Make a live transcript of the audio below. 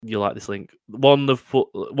you like this link.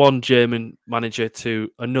 One German manager to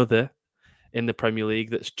another in the Premier League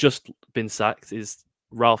that's just been sacked is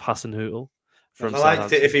Ralph Hasenhüttl from I liked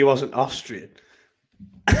Southampton. it if he wasn't Austrian.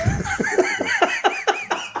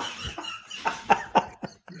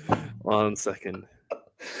 1 second.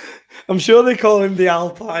 I'm sure they call him the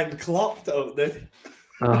Alpine Klopp, don't they?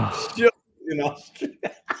 Oh. Sure, in Austria.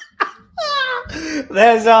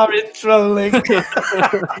 There's our intro link.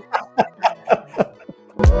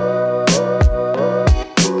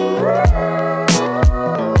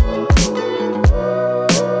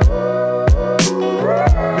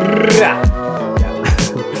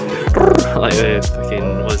 Like the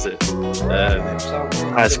fucking, what is it?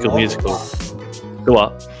 High School Musical. The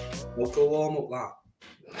what? Local warm up that.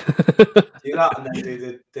 Do that and then do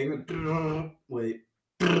the thing. Wait.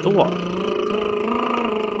 The what?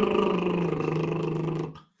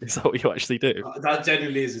 Is that what you actually do? That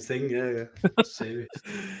genuinely is a thing, yeah. Serious.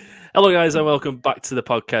 Hello, guys, and welcome back to the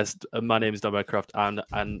podcast. My name is Dom Aircraft, and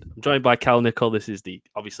I'm joined by Cal Nicol. This is the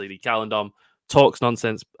Cal and Dom Talks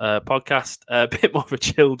Nonsense podcast. A bit more of a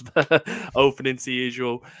chilled opening to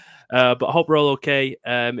usual, but I hope we're all okay.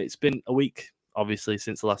 It's been a week, obviously,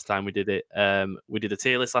 since the last time we did it. We did a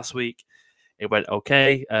tier list last week. It went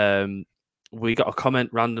okay. We got a comment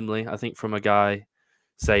randomly, I think, from a guy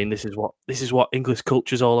saying this is what English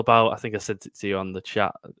culture is all about. I think I sent it to you on the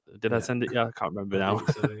chat. Did I send it? Yeah, I can't remember now.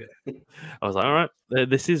 So, yeah. I was like, all right,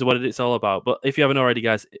 this is what it's all about. But if you haven't already,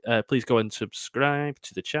 guys, please go and subscribe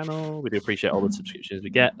to the channel. We do appreciate all the subscriptions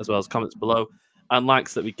we get, as well as comments below and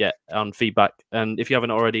likes that we get on feedback. And if you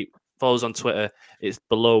haven't already, follow us on Twitter. It's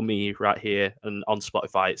below me right here. And on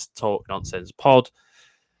Spotify, it's Talk Nonsense Pod.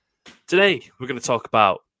 Today, we're going to talk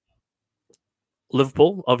about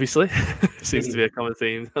Liverpool, obviously. Seems to be a common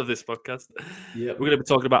theme of this podcast. Yep. We're going to be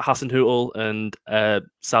talking about Hasenhüttl and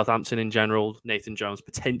Southampton in general. Nathan Jones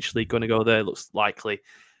potentially going to go there. Looks likely.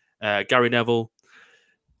 Gary Neville.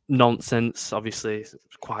 Nonsense, obviously. It's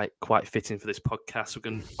quite fitting for this podcast. We're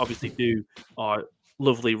going to obviously do our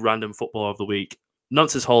lovely random football of the week.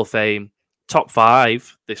 Nonsense Hall of Fame. Top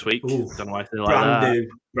 5 this week. Ooh, don't know why I feel like that.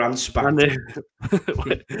 Brand spanking.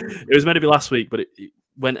 It was meant to be last week, but it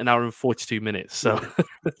went an hour and 42 minutes. So,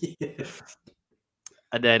 Yeah.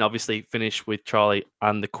 And then obviously finish with Charlie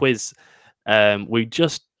and the quiz. We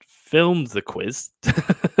just filmed the quiz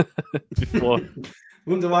before.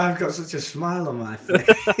 Wonder why I've got such a smile on my face.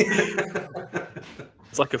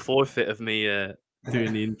 It's like a forfeit of me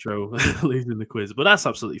doing the intro, losing the quiz, but that's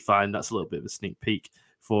absolutely fine. That's a little bit of a sneak peek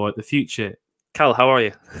for the future. Cal, how are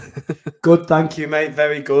you? Good, thank you, mate.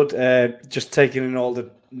 Very good. Just taking in all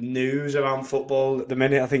the news around football at the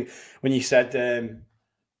minute. I think when you said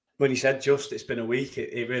just it's been a week,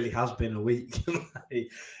 it really has been a week,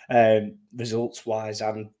 results wise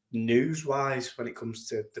and news wise when it comes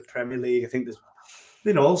to the Premier League. I think there's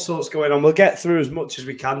been all sorts going on. We'll get through as much as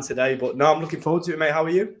we can today, but no, I'm looking forward to it, mate. How are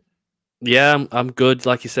you? Yeah, I'm good.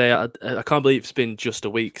 Like you say, I can't believe it's been just a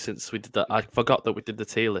week since we did that. I forgot that we did the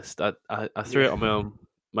tier list. I threw it on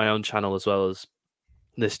my own channel as well as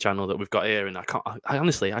this channel that we've got here, and I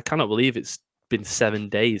honestly cannot believe it's been 7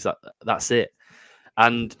 days. That's it.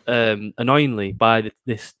 And annoyingly, by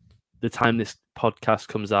the time this podcast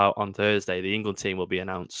comes out on Thursday, the England team will be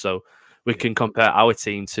announced, so we can compare our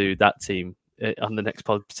team to that team on the next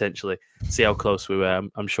pod potentially. See how close we were.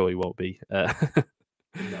 I'm sure we won't be.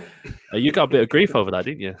 No. You got a bit of grief over that,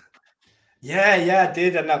 didn't you? Yeah, I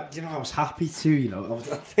did, and I was happy to.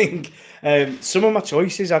 I think some of my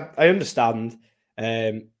choices I understand.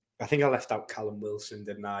 I think I left out Callum Wilson,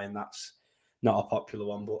 didn't I? And that's not a popular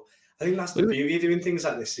one, but I think that's the beauty of doing things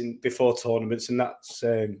like this before tournaments, and that's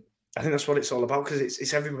I think that's what it's all about, because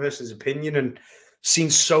it's every person's opinion. And seen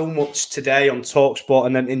so much today on TalkSport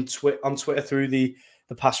and then on Twitter through the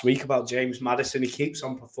past week about James Maddison. He keeps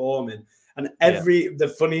on performing. And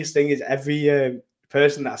the funniest thing is every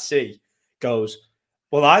person that I see goes,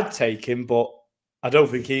 well, I'd take him, but I don't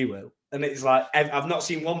think he will. And it's like, I've not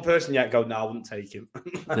seen one person yet go, no, I wouldn't take him.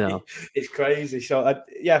 No. It's crazy. So,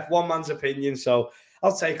 one man's opinion. So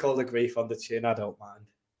I'll take all the grief on the chin. I don't mind.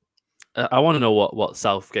 I want to know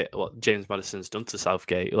what James Maddison's done to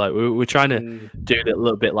Southgate. Like we're trying to do it a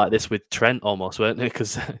little bit like this with Trent almost, weren't we?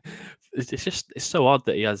 Because it's so odd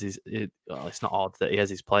that he has it's not odd that he has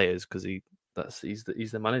his players, because he's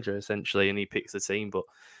the manager essentially, and he picks the team. But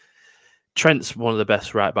Trent's one of the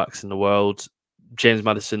best right backs in the world. James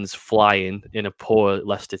Maddison's flying in a poor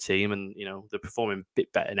Leicester team, and they're performing a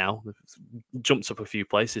bit better now. Jumps up a few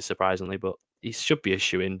places surprisingly, but he should be a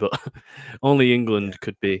shoe-in. But only England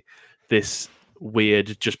could be this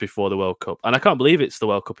weird just before the World Cup, and I can't believe it's the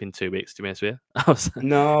World Cup in 2 weeks. To be honest with you, I was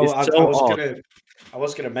I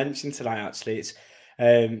was going to mention tonight, actually, it's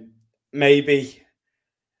maybe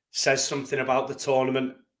says something about the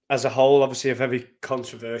tournament as a whole. Obviously, a very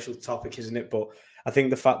controversial topic, isn't it? But I think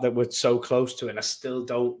the fact that we're so close to it, and I still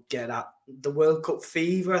don't get at the World Cup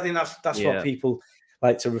fever. I think that's what people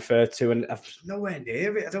like to refer to, and I'm nowhere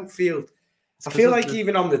near it. I feel like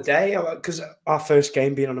even on the day, because our first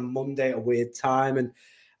game being on a Monday at a weird time, and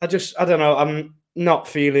I don't know, I'm not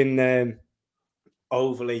feeling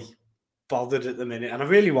overly bothered at the minute, and I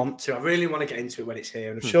really want to get into it when it's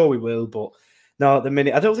here, and I'm sure we will, but no, at the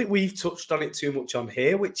minute, I don't think we've touched on it too much on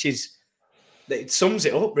here, which is, it sums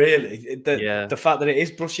it up, really. The fact that it is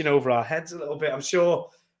brushing over our heads a little bit. I'm sure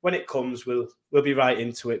when it comes, we'll be right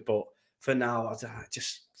into it, but for now, it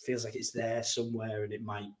just feels like it's there somewhere and it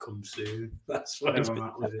might come soon. That's where I'm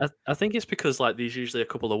at with it. I think it's because like there's usually a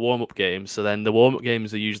couple of warm-up games, so then the warm-up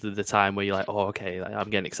games are usually the time where you're like, oh, okay, like, I'm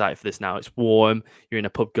getting excited for this now. It's warm, you're in a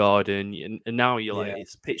pub garden, and now you're like,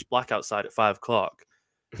 it's pitch black outside at 5 o'clock.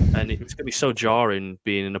 And it's going to be so jarring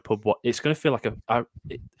being in a pub. It's going to feel like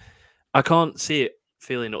I can't see it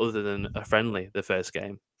feeling other than a friendly, the first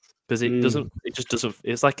game. Because it just doesn't,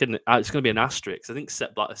 it's like it's going to be an asterisk. I think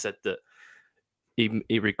Sepp Blatter said that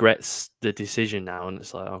he regrets the decision now, and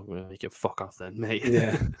it's like, oh, well, you can fuck off then, mate.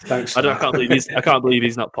 Yeah, thanks. I can't believe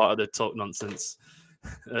he's not part of the talk nonsense.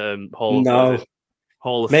 Hall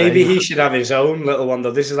of Maybe Fame. he should have his own little one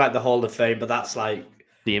though. This is like the Hall of Fame, but that's like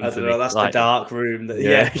the infamy. I don't know, that's like, the dark room.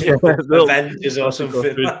 Avengers or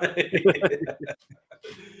something.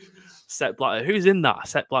 Sepp Blatter. Who's in that?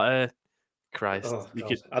 Sepp Blatter. Christ,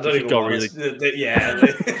 I don't even go really.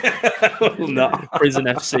 Not Prison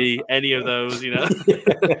FC, any of those, you know.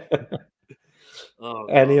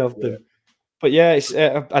 Any of them. But yeah, it's,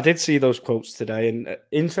 I did see those quotes today, and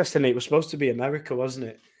interestingly, it was supposed to be America, wasn't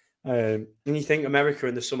it? And you think America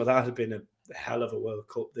in the summer, that had been a hell of a World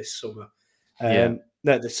Cup this summer.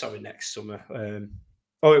 Sorry, next summer.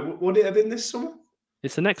 Would it have been this summer?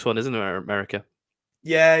 It's the next one, isn't it, America?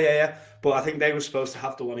 Yeah. But I think they were supposed to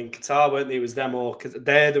have the one in Qatar, weren't they? It was them all, because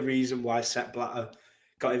they're the reason why Sepp Blatter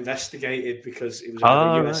got investigated, because it was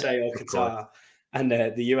either USA or Qatar. And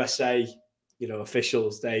the USA,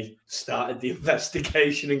 officials, they started the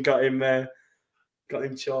investigation and got him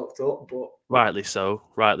chalked up. But rightly so,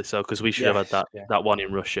 because we should have had that one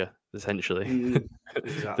in Russia, essentially.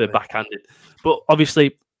 Exactly. They're backhanded. But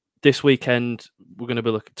obviously, this weekend, we're going to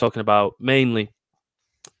be talking about mainly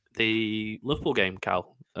the Liverpool game,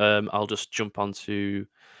 Cal. I'll just jump onto...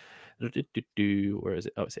 Where is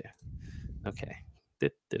it? Oh, it's here. Okay.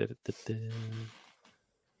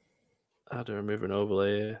 How do I remove an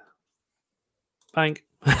overlay? Bang.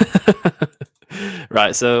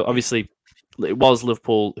 Right, so obviously it was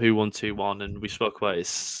Liverpool who won 2-1, and we spoke about it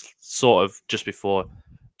sort of just before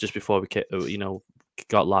we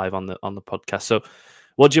got live on the podcast. So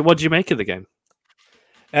what do you make of the game?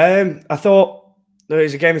 I thought it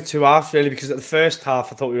was a game of two halves, really, because at the first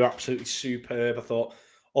half I thought we were absolutely superb. I thought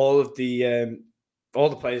all the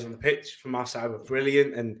players on the pitch from our side were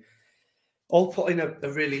brilliant, and all put in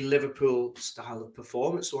a really Liverpool style of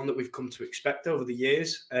performance, the one that we've come to expect over the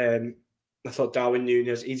years. I thought Darwin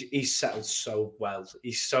Núñez, he's settled so well.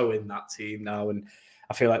 He's so in that team now, and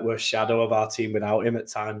I feel like we're a shadow of our team without him at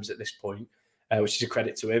times at this point, which is a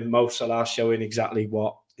credit to him. Mo Salah showing exactly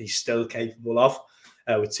what he's still capable of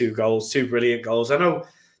with 2 brilliant goals. I know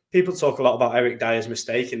people talk a lot about Eric Dyer's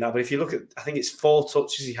mistake in that, but if you look at, I think it's 4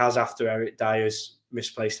 touches he has after Eric Dyer's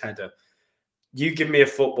misplaced header. You give me a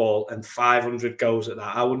football and 500 goals at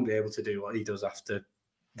that, I wouldn't be able to do what he does after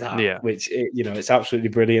that, which, it's absolutely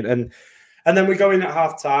brilliant. And then we go in at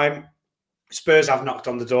half-time. Spurs have knocked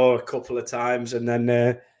on the door a couple of times, and then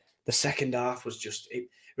the second half was just... It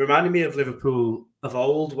reminded me of Liverpool of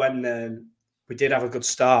old when we did have a good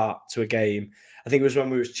start to a game. I think it was when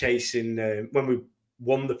we was chasing... when we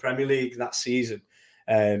won the Premier League that season,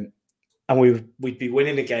 and we'd be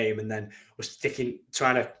winning a game, and then we're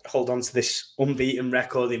trying to hold on to this unbeaten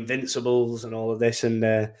record, Invincibles and all of this, and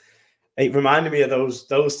it reminded me of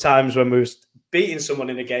those times when we was beating someone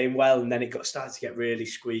in a game well, and then it started to get really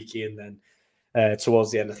squeaky, and then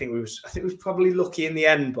towards the end, I think we was probably lucky in the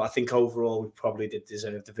end, but I think overall we probably did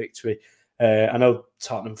deserve the victory. I know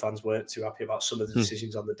Tottenham fans weren't too happy about some of the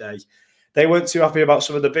decisions on the day. They weren't too happy about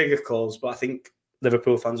some of the bigger calls, but I think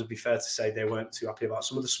Liverpool fans would be fair to say they weren't too happy about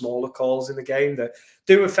some of the smaller calls in the game that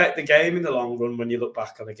do affect the game in the long run when you look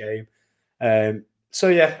back on a game.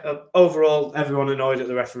 Overall, everyone annoyed at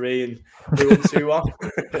the referee, and we won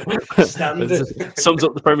 2-1. Standard. Sums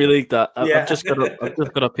up the Premier League. That I've just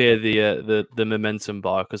got up here the momentum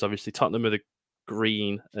bar, because obviously Tottenham are the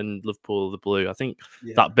green and Liverpool are the blue. I think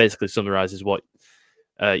that basically summarises what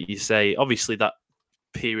you say. Obviously, that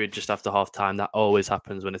period just after half time. That always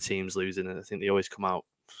happens when a team's losing, and I think they always come out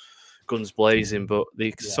guns blazing. But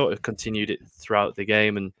they sort of continued it throughout the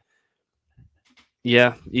game, and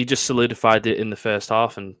he just solidified it in the first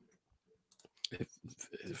half, and it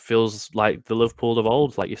feels like the Liverpool of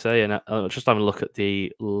old, like you say. And just having a look at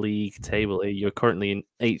the league table here, you're currently in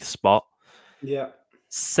 8th spot. Yeah.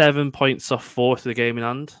 7 points off 4th of the game in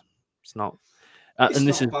hand. It's not... and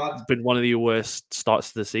this has bad. been one of the worst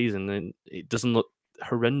starts to the season, and it doesn't look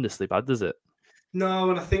horrendously bad, does it?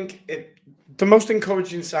 No, and I think the most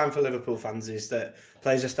encouraging sign for Liverpool fans is that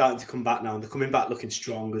players are starting to come back now, and they're coming back looking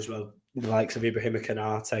strong as well. The likes of Ibrahima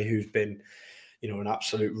Konate, who's been, an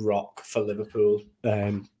absolute rock for Liverpool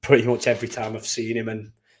pretty much every time I've seen him,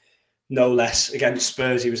 and no less against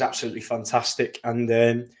Spurs, he was absolutely fantastic. And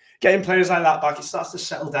getting players like that back, it starts to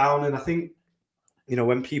settle down, and I think,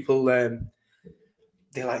 when people...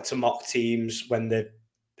 they like to mock teams when they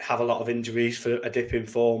have a lot of injuries for a dip in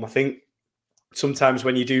form. I think sometimes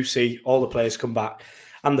when you do see all the players come back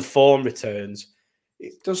and the form returns,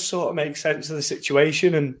 it does sort of make sense of the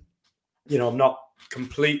situation. And, I'm not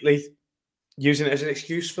completely using it as an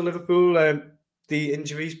excuse for Liverpool, the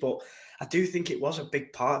injuries, but I do think it was a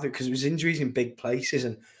big part of it because it was injuries in big places.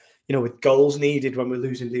 And, with goals needed when we're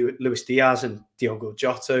losing Luis Diaz and Diogo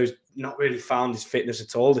Jota, who's not really found his fitness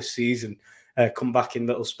at all this season. Come back in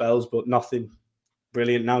little spells, but nothing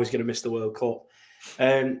brilliant. Now he's going to miss the World Cup.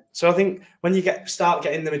 So I think when you start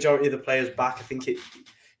getting the majority of the players back, I think it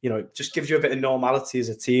just gives you a bit of normality as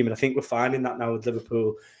a team. And I think we're finding that now with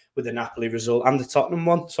Liverpool, with the Napoli result and the Tottenham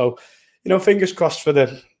one. So, fingers crossed for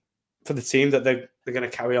the team that they're going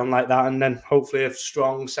to carry on like that, and then hopefully a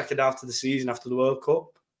strong second half of the season after the World Cup.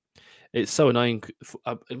 It's so annoying.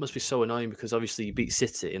 It must be so annoying because obviously you beat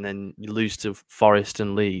City and then you lose to Forest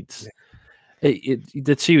and Leeds. Yeah.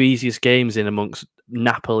 The two easiest games in amongst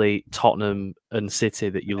Napoli, Tottenham, and City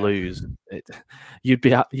that you lose, you'd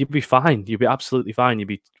be fine. You'd be absolutely fine. You'd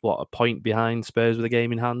be a point behind Spurs with a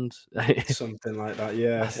game in hand, something like that.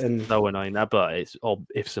 Yeah, and so annoying. But it's all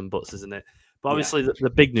ifs and buts, isn't it? But obviously, the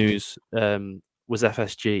big news was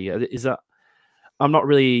FSG. Is that I'm not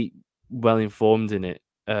really well informed in it,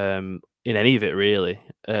 in any of it really,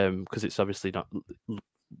 because it's obviously not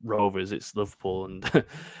Rovers, it's Liverpool, and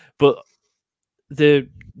but. They're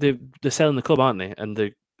selling the club, aren't they?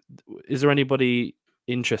 And is there anybody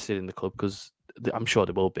interested in the club? Because I'm sure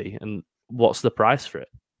there will be. And what's the price for it?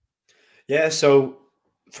 Yeah, so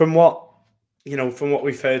from what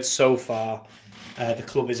we've heard so far, the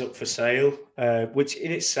club is up for sale, which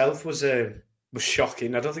in itself was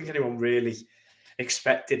shocking. I don't think anyone really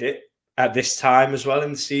expected it at this time as well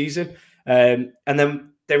in the season. And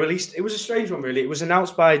then they released. It was a strange one, really. It was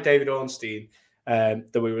announced by David Ornstein.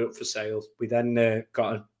 That we were up for sale. We then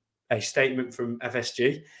got a statement from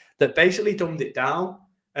FSG that basically dumbed it down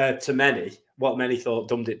to many, what many thought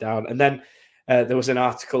dumbed it down. And then there was an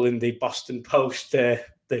article in the Boston Post, the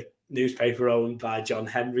newspaper owned by John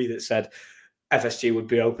Henry, that said FSG would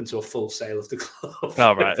be open to a full sale of the club.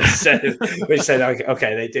 Oh, right. Which said,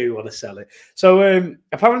 okay, they do want to sell it. So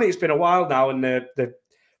apparently it's been a while now, and the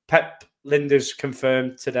Pep Lijnders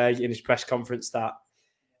confirmed today in his press conference that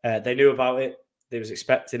they knew about it. They was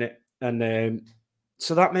expecting it. And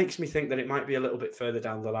so that makes me think that it might be a little bit further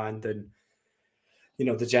down the line than,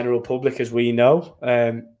 the general public, as we know.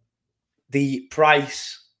 The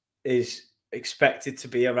price is expected to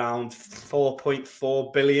be around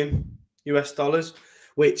 $4.4 billion US,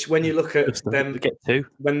 which when you look at them,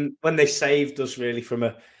 when they saved us really from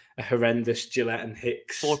a horrendous Gillette and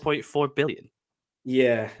Hicks. 4.4 billion?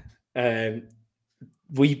 Yeah.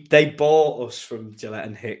 They bought us from Gillette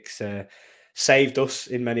and Hicks, saved us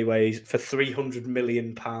in many ways for $300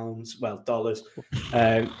 million, dollars.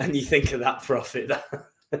 And you think of that profit.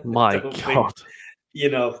 My God.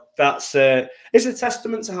 That's it's a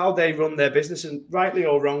testament to how they run their business, and rightly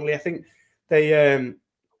or wrongly, I think they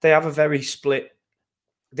have a very split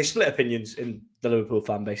opinions in the Liverpool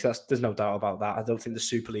fan base. There's no doubt about that. I don't think the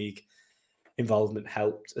Super League involvement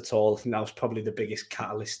helped at all. I think that was probably the biggest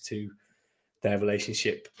catalyst to their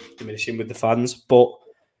relationship diminishing with the fans. But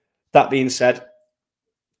that being said,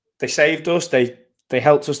 they saved us. They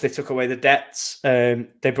helped us. They took away the debts.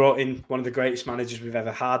 They brought in one of the greatest managers we've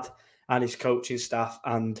ever had, and his coaching staff,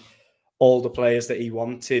 and all the players that he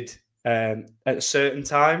wanted at certain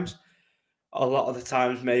times. A lot of the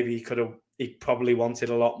times, maybe he probably wanted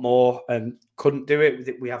a lot more and couldn't do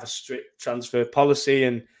it. We have a strict transfer policy,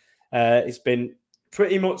 and it's been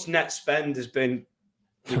pretty much net spend has been.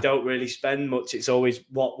 We don't really spend much. It's always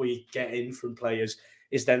what we get in from players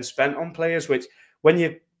is then spent on players, which when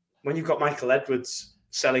you've got Michael Edwards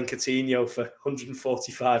selling Coutinho for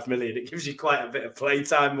 145 million. It gives you quite a bit of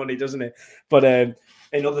playtime money, doesn't it? But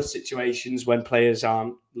in other situations, when players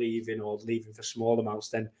aren't leaving or leaving for small amounts,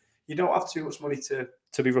 then you don't have too much money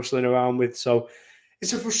to be rustling around with. So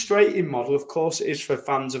it's a frustrating model. Of course, it is for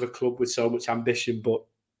fans of a club with so much ambition. But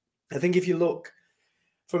I think if you look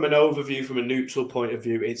from an overview, from a neutral point of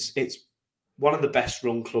view, it's one of the best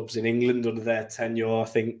run clubs in England under their tenure. I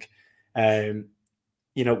think,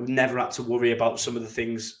 never had to worry about some of the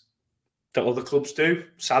things that other clubs do,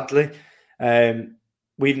 sadly.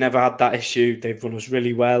 We've never had that issue. They've run us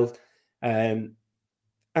really well. And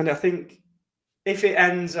I think if it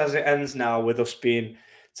ends as it ends now, with us being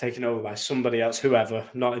taken over by somebody else, whoever,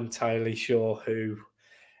 not entirely sure who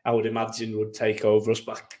I would imagine would take over us,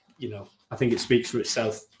 but I think it speaks for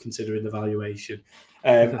itself considering the valuation.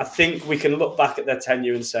 I think we can look back at their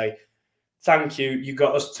tenure and say, thank you, you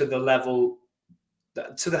got us to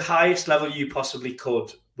the highest level you possibly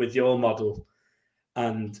could with your model.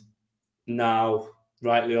 And now,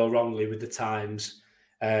 rightly or wrongly with the times,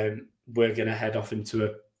 we're going to head off into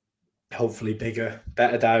a hopefully bigger,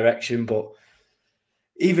 better direction. But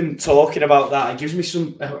even talking about that, it gives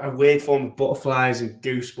me a weird form of butterflies and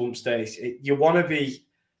goosebumps days. You want to be,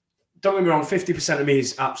 don't get me wrong, 50% of me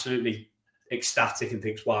is absolutely ecstatic and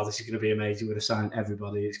thinks, wow, this is going to be amazing. We're going to sign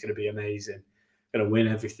everybody. It's going to be amazing. Going to win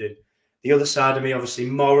everything. The other side of me, obviously,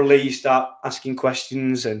 morally, you start asking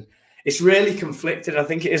questions, and it's really conflicted. I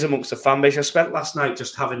think it is amongst the fan base. I spent last night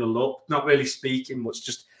just having a look, not really speaking much,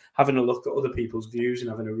 just having a look at other people's views and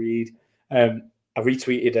having a read. I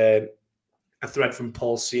retweeted a thread from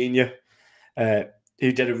Paul Senior,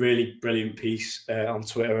 who did a really brilliant piece on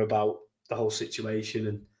Twitter about the whole situation.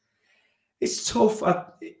 And it's tough.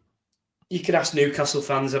 You could ask Newcastle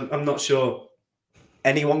fans. I'm not sure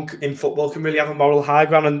anyone in football can really have a moral high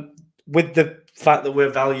ground. And with the fact that we're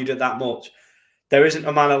valued at that much, there isn't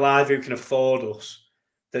a man alive who can afford us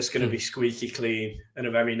that's going to be squeaky clean and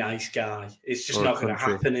a very nice guy. It's just not going to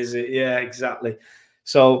happen, is it? Yeah, exactly.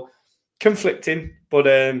 So conflicting, but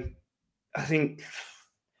I think,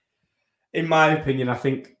 in my opinion, I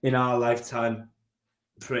think in our lifetime,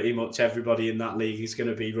 pretty much everybody in that league is going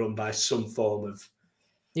to be run by some form of,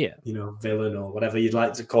 villain or whatever you'd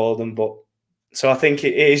like to call them. But so I think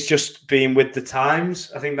it is just being with the times.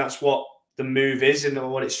 I think that's what the move is, and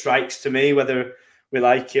what it strikes to me, whether we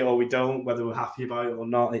like it or we don't, whether we're happy about it or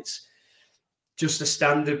not. It's just a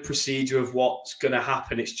standard procedure of what's going to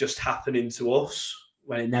happen. It's just happening to us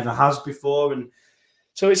when it never has before. And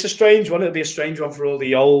so it's a strange one. It'll be a strange one for all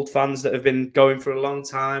the old fans that have been going for a long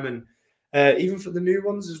time, and even for the new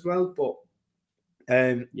ones as well. But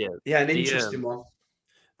an interesting one.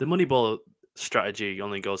 The Moneyball strategy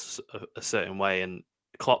only goes a certain way, and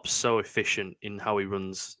Klopp's so efficient in how he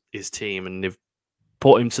runs his team, and they've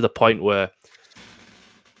put him to the point where,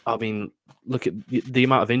 I mean, look at the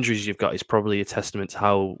amount of injuries you've got is probably a testament to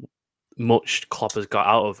how much Klopp has got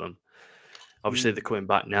out of them. Obviously, they're coming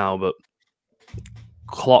back now, but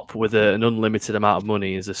Klopp with an unlimited amount of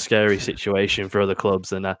money is a scary situation for other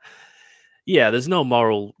clubs. And there's no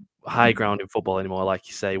moral high ground in football anymore, like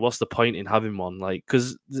you say. What's the point in having one? Like,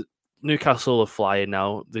 because Newcastle are flying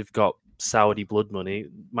now. They've got Saudi blood money.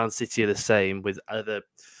 Man City are the same with either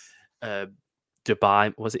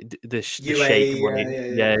Dubai. Was it the Sheikh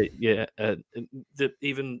money?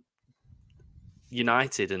 Even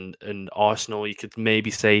United and Arsenal, you could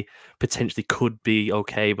maybe say potentially could be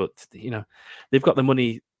okay, but they've got the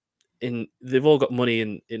money in. They've all got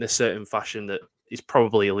money in a certain fashion that is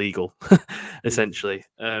probably illegal, essentially.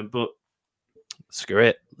 But screw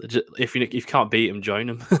it. If you can't beat them, join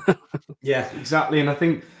them. Yeah, exactly. And I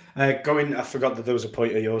think I forgot that there was a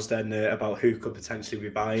point of yours then about who could potentially be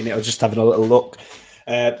buying it. I was just having a little look.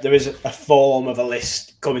 There is a form of a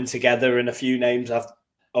list coming together, and a few names have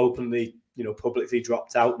openly, publicly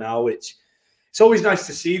dropped out now, which it's always nice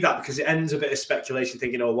to see that, because it ends a bit of speculation,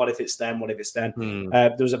 thinking, oh, what if it's them? What if it's them?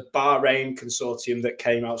 There was a Bahrain consortium that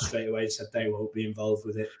came out straight away and said they won't be involved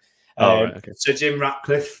with it. So Jim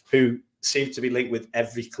Ratcliffe, who seems to be linked with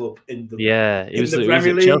every club in the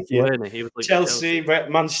Premier League, he was Chelsea,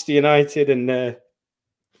 Manchester United, and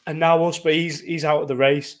now us, but he's out of the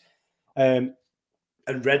race. And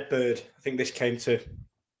Redbird, I think this gave a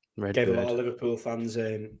lot of Liverpool fans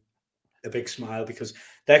a big smile, because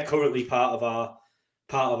they're currently part of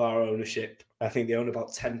our ownership. I think they own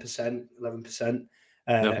about 10%, 11%.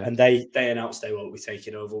 And they announced they won't be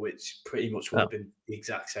taking over, which pretty much would have been the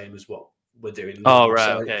exact same as what we're doing now.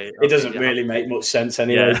 It doesn't really make much sense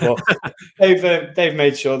anyway. But they've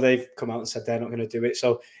made sure they've come out and said they're not going to do it.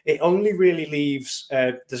 So it only really leaves.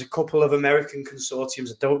 There's a couple of American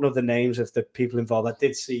consortiums. I don't know the names of the people involved. I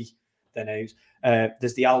did see their names.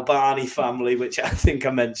 There's the Albani family, which I think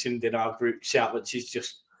I mentioned in our group chat, which is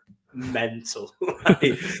just mental.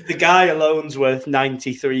 The guy alone's worth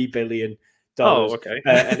 $93 billion. Oh, okay.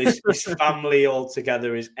 And his family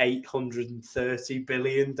altogether is $830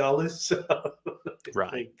 billion. So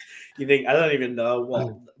Right. you think I don't even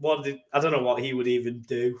know I don't know what he would even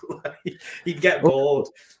do. He'd get bored.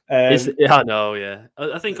 I know, yeah.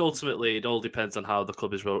 I think ultimately it all depends on how the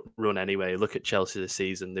club is run anyway. Look at Chelsea this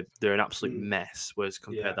season; they're an absolute mess. Whereas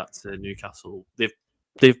compare that to Newcastle,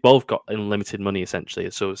 they've both got unlimited money essentially.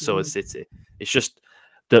 So has City. It's just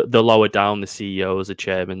the lower down the CEOs, the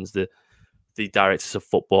chairmans, the directors of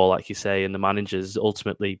football, like you say, and the managers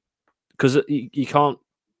ultimately, because you can't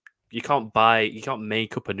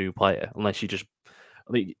make up a new player unless you just.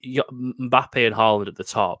 I mean, you got Mbappe and Haaland at the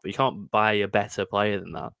top, but you can't buy a better player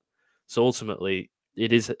than that. So ultimately,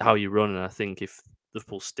 it is how you run, and I think if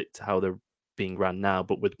Liverpool stick to how they're being run now,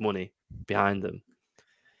 but with money behind them,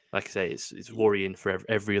 like I say, it's worrying for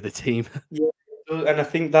every other team. Yeah, and I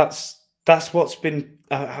think that's what's been.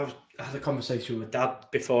 I had a conversation with my dad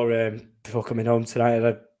before coming home tonight. I had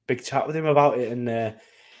a big chat with him about it, and I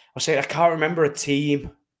was saying I can't remember a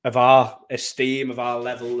team of our esteem, of our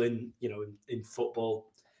level in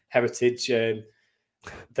football heritage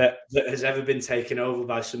that has ever been taken over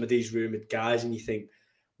by some of these rumoured guys. And you think,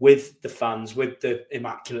 with the fans, with the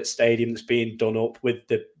immaculate stadium that's being done up, with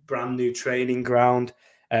the brand new training ground,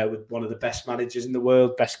 with one of the best managers in the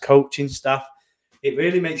world, best coaching staff, it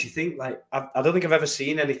really makes you think. Like, I don't think I've ever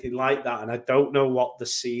seen anything like that, and I don't know what the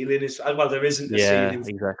ceiling is. Well, there isn't a ceiling.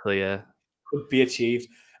 Exactly. Yeah, could be achieved.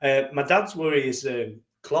 My dad's worry is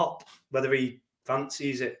Klopp, whether he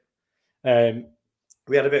fancies it.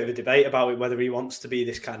 We had a bit of a debate about it, whether he wants to be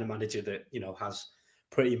this kind of manager that has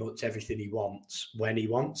pretty much everything he wants when he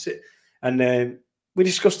wants it, and we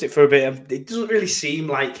discussed it for a bit. It doesn't really seem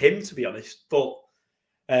like him, to be honest, but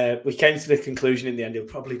we came to the conclusion in the end he'll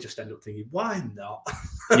probably just end up thinking, why not?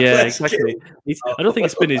 Yeah, exactly. I don't think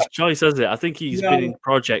it's been his choice, has it? I think he's been in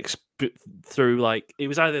projects through, like, it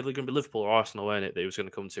was either going to be Liverpool or Arsenal, weren't it, that he was going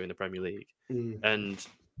to come to in the Premier League. And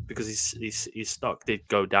because his stock did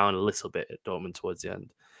go down a little bit at Dortmund towards the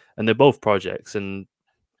end, and they're both projects, and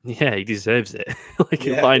yeah, he deserves it.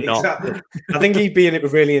 Why not? Exactly. I think he'd be a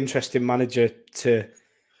really interesting manager to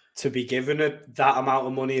be given that amount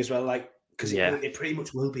of money as well, like, because it pretty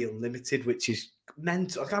much will be unlimited, which is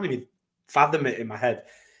mental. I can't even fathom it in my head.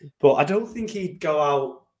 But I don't think he'd go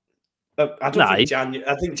out. I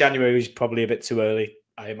think January is probably a bit too early.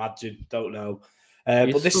 I imagine. Don't know.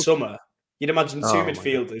 But this summer, you'd imagine two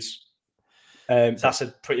midfielders. That's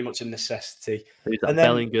pretty much a necessity. Who's that?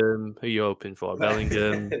 Bellingham? Who are you hoping for?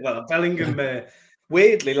 Bellingham. Well, Bellingham.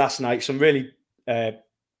 Weirdly, last night, some really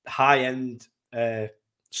high-end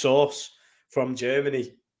source from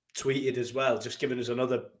Germany tweeted as well, just giving us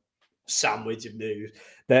another sandwich of news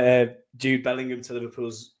that Jude Bellingham to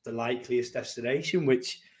Liverpool's the likeliest destination,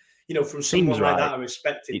 which, from someone like that, a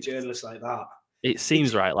respected journalist like that. It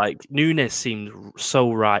seems right. Like, Nunes seemed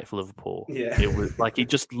so right for Liverpool. Yeah. It was like, he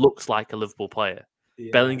just looks like a Liverpool player. Yeah.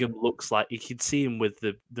 Bellingham looks like, you could see him with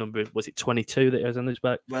the number, was it 22 that he was on his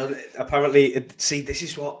back? Well, apparently,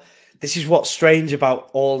 this is what's strange about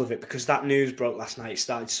all of it, because that news broke last night. It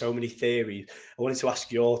started so many theories. I wanted to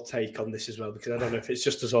ask your take on this as well, because I don't know if it's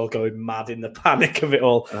just us all going mad in the panic of it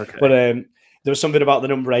all. Okay. But there was something about the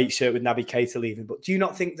number 8 shirt with Naby Keita leaving. But do you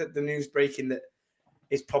not think that the news breaking that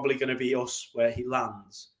it's probably going to be us where he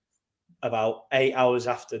lands about 8 hours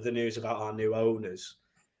after the news about our new owners?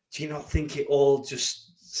 Do you not think it all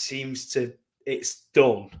just seems to, it's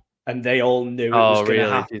done? And they all knew it was going to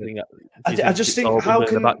happen. I just think, how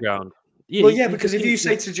can... the background? Yeah, because if you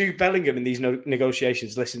say to Jude Bellingham in these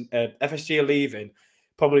negotiations, listen, FSG are leaving,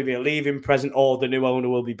 probably be a leaving present, or the new owner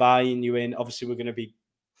will be buying you in. Obviously, we're going to be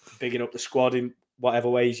bigging up the squad in whatever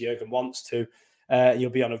ways Jurgen wants to.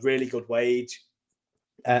 You'll be on a really good wage.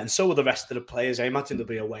 And so will the rest of the players. I imagine there'll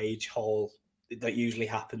be a wage haul that usually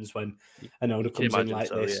happens when an owner comes in like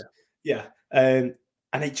this. Yeah. And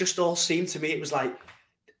it just all seemed to me, it was like,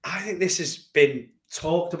 I think this has been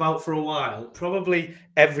talked about for a while, probably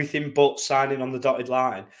everything but signing on the dotted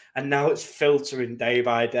line. And now it's filtering day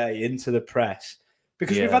by day into the press.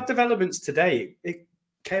 Because we've had developments today. It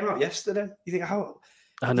came out yesterday. You think, how?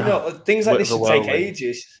 I know. Things like this should take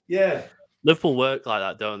ages. Yeah. Liverpool work like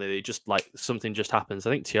that, don't they? They just, like, something just happens. I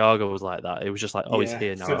think Thiago was like that. It was just like, he's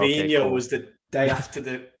here now. Fabinho was the day after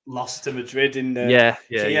the loss to Madrid in the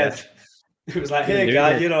It was like, hey,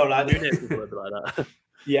 guy, like Nunes was like that.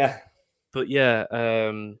 Yeah. But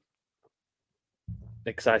yeah,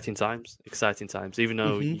 exciting times. Even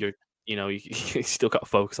though you still got to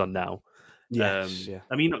focus on now. Yes, yeah.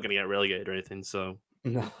 I mean, you're not going to get relegated or anything, so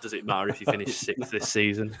does it matter if you finish sixth this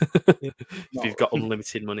season? If you've got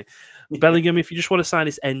unlimited money. Bellingham, if you just want to sign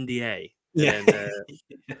this NDA, then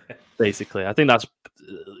basically, I think that's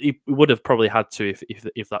he would have probably had to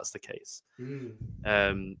if that's the case.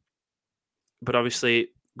 But obviously,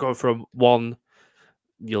 going from one,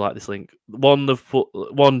 you like this link,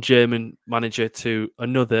 one German manager to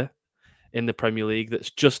another in the Premier League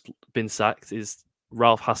that's just been sacked is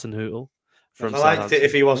Ralph Hasenhüttl from Southampton. I liked it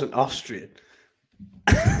if he wasn't Austrian.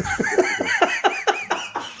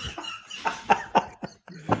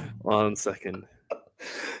 1 second.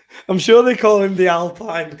 I'm sure they call him the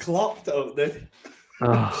Alpine Klopp, don't they?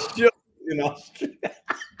 Oh. Just in Austria.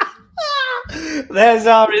 There's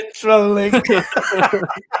our intro link.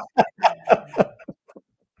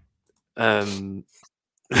 I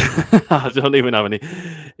don't even have any.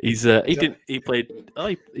 He played.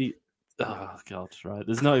 Oh God! Right,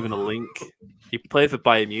 there's not even a link. He played for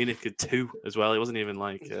Bayern Munich at 2 as well. He wasn't even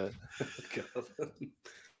like.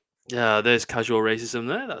 Yeah, there's casual racism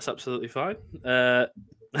there. That's absolutely fine.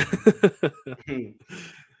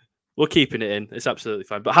 We're keeping it in. It's absolutely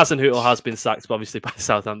fine. But Hasenhüttl has been sacked, obviously, by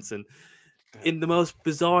Southampton in the most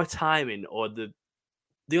bizarre timing. Or the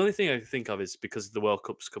only thing I can think of is because the World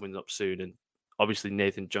Cup's coming up soon, and obviously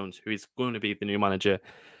Nathan Jones, who is going to be the new manager,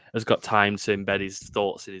 has got time to embed his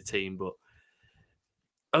thoughts in the team. But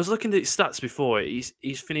I was looking at his stats before.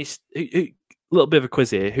 He's finished. A little bit of a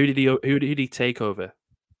quiz here. Who did he take over?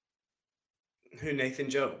 Who, Nathan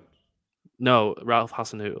Jones? No, Ralph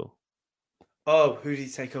Hasenhüttl. Oh, who did he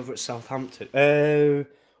take over at Southampton?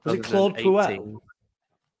 Was it Claude Puel?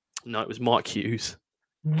 No, it was Mark Hughes.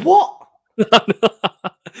 What? I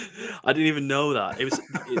didn't even know that. It was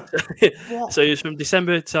so it was from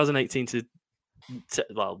December 2018 to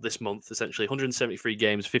this month, essentially. 173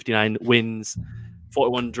 games, 59 wins,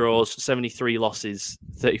 41 draws, 73 losses,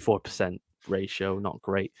 34% ratio. Not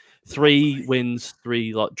great. 3 wins,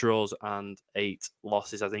 3 draws, and 8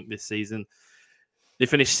 losses, I think, this season. They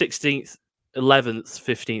finished 16th, 11th,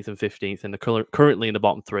 15th, and 15th, and they're currently in the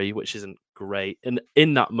bottom 3, which isn't great. And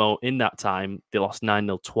in that time, they lost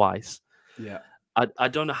 9-0 twice. Yeah. I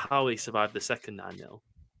don't know how he survived the second 9-0.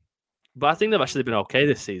 But I think they've actually been okay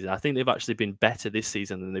this season. I think they've actually been better this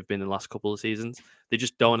season than they've been in the last couple of seasons. They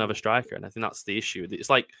just don't have a striker, and I think that's the issue. It's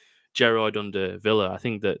like Gerrard under Villa. I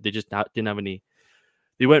think that they just didn't have any.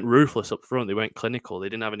 They weren't ruthless up front. They weren't clinical. They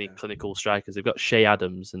didn't have any clinical strikers. They've got Shea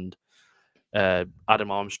Adams and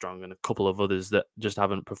Adam Armstrong and a couple of others that just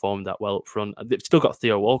haven't performed that well up front. They've still got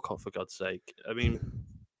Theo Walcott, for God's sake. I mean,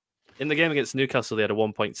 in the game against Newcastle, they had a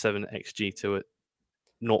 1.7 XG to it.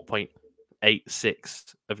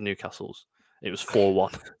 0.86 of Newcastle's. It was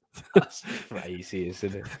 4-1. That's crazy,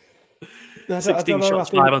 isn't it? 16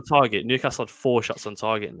 shots, 5 on target. Newcastle had 4 shots on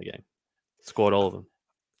target in the game. Scored all of them.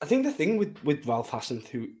 I think the thing with Ralph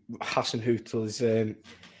Hasenhüttl is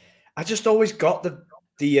I just always got the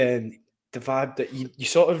vibe that you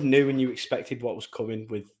sort of knew and you expected what was coming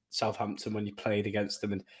with Southampton when you played against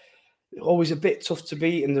them, and always a bit tough to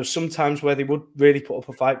beat. And there's some times where they would really put up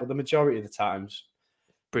a fight, but the majority of the times,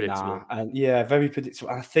 predictable. And very predictable.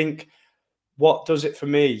 And I think what does it for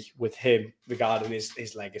me with him regarding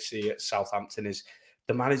his legacy at Southampton is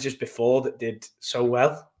the managers before that did so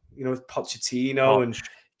well. You know, with Pochettino and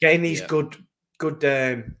getting these good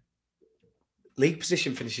league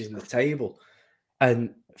position finishes in the table.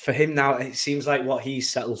 And for him now, it seems like what he's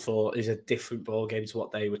settled for is a different ball game to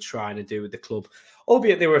what they were trying to do with the club.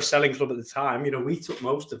 Albeit they were a selling club at the time. You know, we took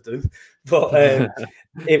most of them, but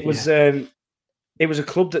it was a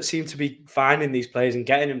club that seemed to be finding these players and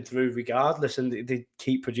getting them through regardless, and they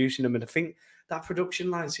keep producing them. And I think that production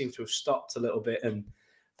line seems to have stopped a little bit, and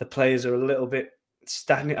the players are a little bit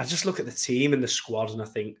stagnant. I just look at the team and the squad, and I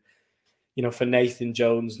think, you know, for Nathan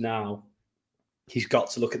Jones now, he's got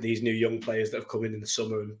to look at these new young players that have come in the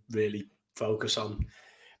summer and really focus on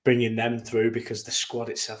bringing them through, because the squad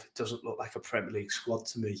itself, it doesn't look like a Premier League squad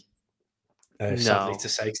to me. Sadly to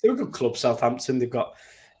say, they're a good club, Southampton. They've got,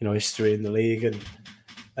 you know, history in the league, and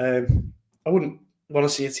I wouldn't want to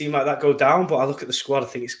see a team like that go down. But I look at the squad, I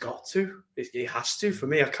think it's got to. It has to for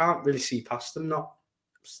me. I can't really see past them not.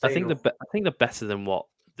 I think they're better than what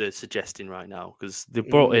they're suggesting right now, because they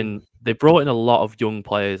brought in a lot of young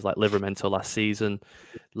players like Livramento last season,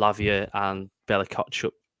 Lavia and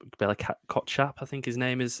Belakotchap, I think his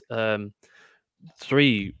name is.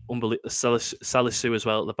 3 unbelievable, Salisu as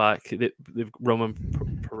well at the back. They've Roman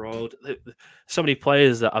Parod. So many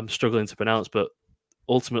players that I'm struggling to pronounce, but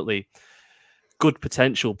ultimately good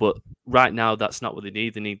potential. But right now, that's not what they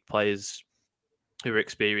need. They need players who are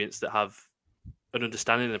experienced, that have an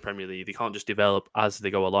understanding in the Premier League. They can't just develop as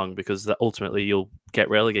they go along, because ultimately you'll get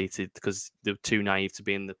relegated because they're too naive to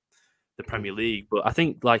be in the Premier League. But I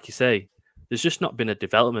think, like you say, there's just not been a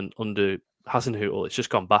development under Hasenhüttl. It's just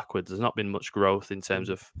gone backwards. There's not been much growth in terms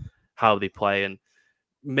of how they play, and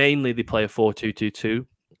mainly they play a 4-2-2-2,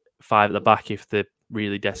 5 at the back if they're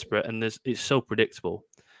really desperate, and it's so predictable.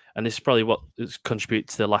 And this is probably what has contributed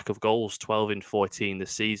to the lack of goals, 12 in 14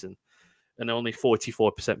 this season, and only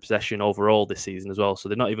 44% possession overall this season as well. So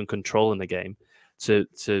they're not even controlling the game to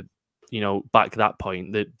back that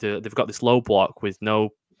point. They've got this low block with no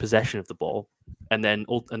possession of the ball, and then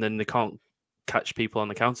they can't catch people on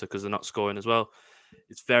the counter because they're not scoring as well.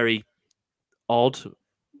 It's very odd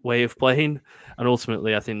way of playing, and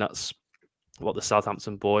ultimately I think that's what the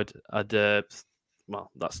Southampton board had.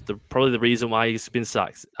 That's probably the reason why he's been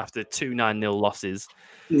sacked after 2 9-0 losses.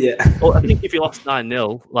 Yeah. Well, I think if he lost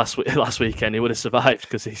 9-0 last weekend, he would have survived,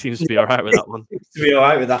 because he seems to be all right with that one. To be all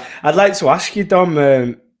right with that. I'd like to ask you, Dom,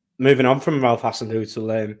 moving on from Ralph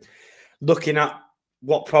Hasenhüttl, looking at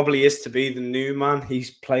what probably is to be the new man.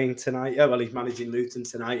 He's playing tonight. He's managing Luton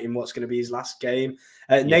tonight in what's going to be his last game.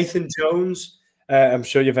 Yes. Nathan Jones, I'm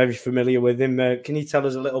sure you're very familiar with him. Can you tell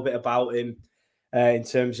us a little bit about him in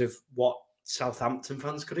terms of what Southampton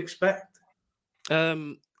fans could expect?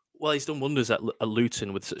 Well, he's done wonders at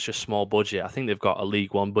Luton with such a small budget. I think they've got a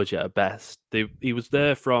League One budget at best. He was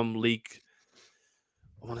there from League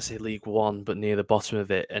 1, but near the bottom of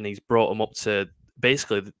it, and he's brought them up to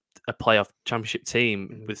basically a playoff championship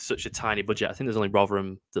team with such a tiny budget. I think there's only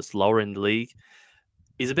Rotherham that's lower in the league.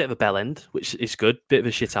 He's a bit of a bell end, which is good. Bit of a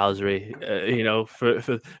shithousery,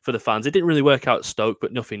 for the fans. It didn't really work out at Stoke,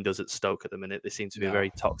 but nothing does at Stoke at the minute. They seem to be a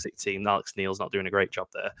very toxic team. Alex Neil's not doing a great job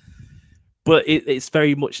there. But it's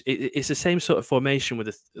very much it's the same sort of formation with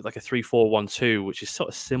a 3-4-1-2, which is sort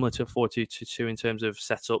of similar to a 4-2-2-2 in terms of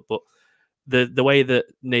setup. But the way that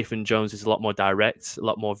Nathan Jones is a lot more direct, a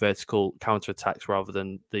lot more vertical counter-attacks rather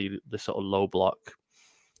than the sort of low block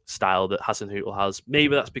style that Hasenhüttl has.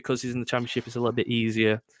 Maybe that's because he's in the Championship. It's a little bit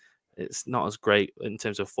easier. It's not as great in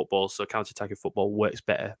terms of football, so counter-attacking football works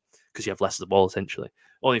better because you have less of the ball, essentially.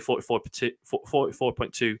 Only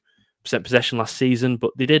 44.2% possession last season,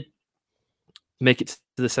 but they did make it to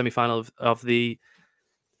the semi-final of the... Did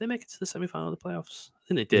they make it to the semi-final of the playoffs? I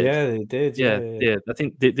think they did. Yeah, they did. Yeah. I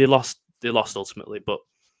think they lost ultimately, but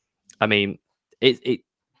I mean, he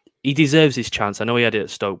deserves his chance. I know he had it at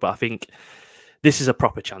Stoke, but I think this is a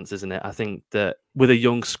proper chance, isn't it? I think that with a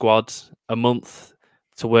young squad, a month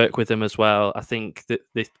to work with them as well, I think that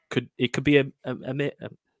it could be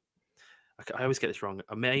I always get this wrong.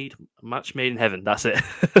 A match made in heaven. That's it.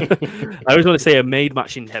 I always want to say a made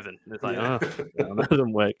match in heaven. It's like, that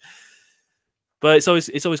doesn't work. But it's always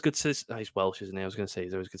good to. He's Welsh, isn't he? I was going to say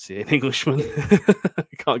he's always good to see an Englishman.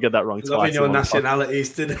 Can't get that wrong twice. Loving your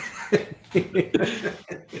nationalities today.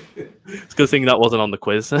 It's a good thing that wasn't on the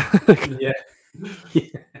quiz. But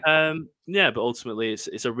ultimately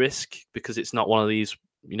it's a risk because it's not one of these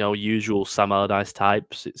usual Sam Allardyce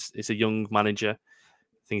types. It's a young manager. I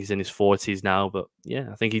think he's in his 40s now, but yeah,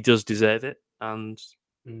 I think he does deserve it, and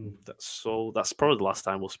that's probably the last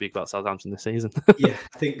time we'll speak about Southampton this season. Yeah,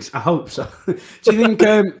 I hope so. Do you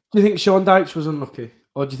think Sean Dyche was unlucky,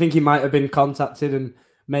 or do you think he might have been contacted and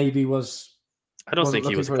maybe was? I don't think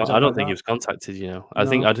he was. I don't think he was contacted. I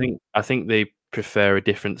think they prefer a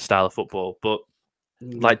different style of football. But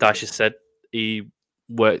like Dyche has said, he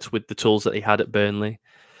worked with the tools that he had at Burnley.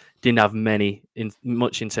 Didn't have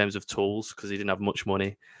much in terms of tools because he didn't have much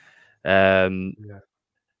money. I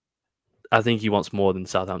think he wants more than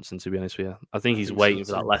Southampton, to be honest with you. I think he's waiting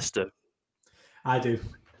for that Leicester. I do.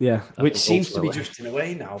 Yeah. Which seems to be drifting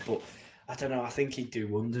away now, but I don't know. I think he'd do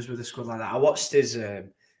wonders with a squad like that. I watched his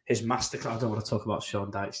masterclass. I don't want to talk about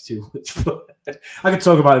Sean Dyche too much, but I could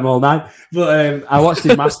talk about him all night. But I watched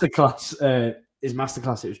his masterclass. It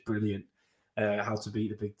was brilliant. How to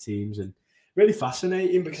beat the big teams, and really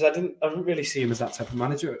fascinating because I didn't really see him as that type of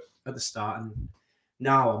manager at the start, and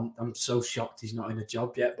now I'm so shocked he's not in a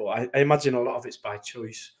job yet. But I imagine a lot of it's by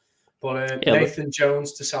choice. But Nathan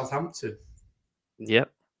Jones to Southampton. Yeah,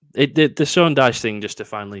 the Sean Dyche thing, just to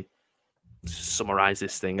finally summarise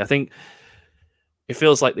this thing, I think it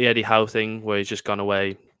feels like the Eddie Howe thing where he's just gone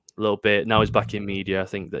away a little bit. Now he's back in media. I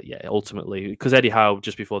think that ultimately, because Eddie Howe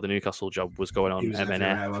just before the Newcastle job was going on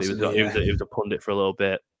MNF, he was a pundit for a little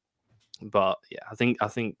bit. But yeah, I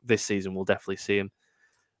think this season we'll definitely see him.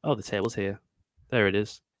 Oh, the table's here. There it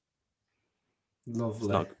is.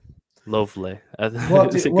 Lovely. Lovely.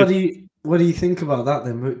 What do you think about that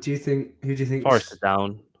then? Who do you think? Forest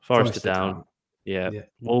are down. Yeah.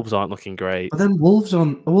 Wolves aren't looking great. But then Wolves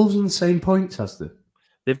on the same points as them.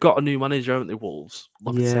 they've got a new manager, haven't they, Wolves?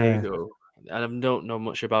 Yeah. Lopetegui. And I don't know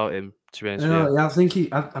much about him, to be honest with No, you. I think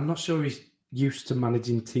I'm not sure he's used to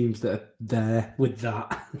managing teams that are there with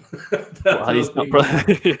that. Well, he's not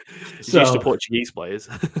he's used to Portuguese players.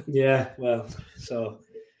 Yeah, well, so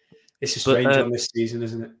it's a But, strange one this season,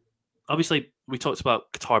 isn't it? obviously, we talked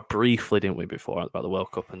about Qatar briefly, didn't we, before, about the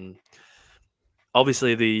World Cup, and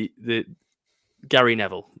obviously the Gary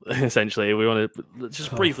Neville. Essentially, we want to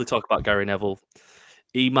just briefly talk about Gary Neville.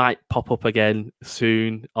 He might pop up again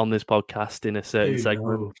soon on this podcast in a certain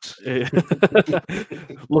segment.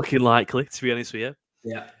 Looking likely, to be honest with you.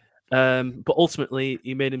 Yeah. But ultimately,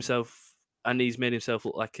 he's made himself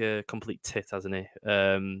look like a complete tit, hasn't he?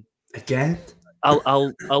 Again.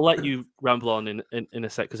 I'll let you ramble on in a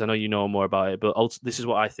sec because I know you know more about it. But this is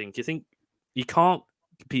what I think. You think you can't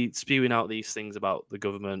be spewing out these things about the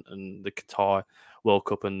government and the Qatar World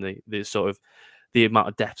Cup and the sort of the amount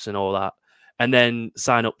of deaths and all that, and then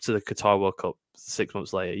sign up to the Qatar World Cup 6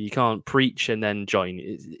 months later. You can't preach and then join.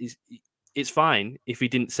 It's fine if he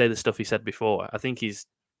didn't say the stuff he said before. I think he's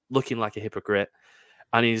looking like a hypocrite,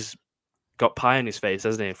 and he's got pie in his face,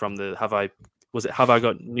 hasn't he? From the have I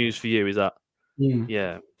got news for you? Is that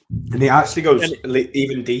yeah? And it actually goes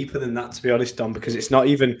even deeper than that, to be honest, Dom, because it's not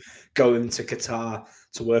even going to Qatar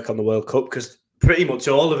to work on the World Cup, because pretty much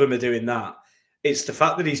all of them are doing that. It's the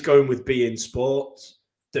fact that he's going with beIN Sports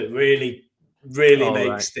that really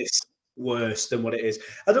makes this worse than what it is.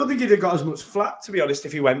 I don't think he'd have got as much flack, to be honest,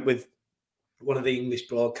 if he went with one of the English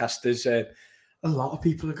broadcasters. A lot of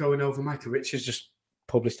people are going over. Michael Richards just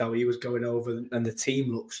published how he was going over, and the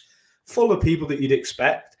team looks full of people that you'd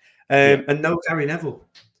expect. And no Gary Neville.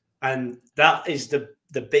 And that is the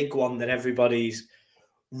big one that everybody's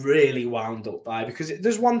really wound up by, because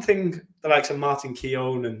there's one thing the likes of Martin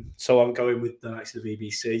Keown and so on going with the likes of the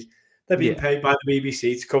BBC. They're being paid by the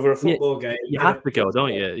BBC to cover a football game. You have to go,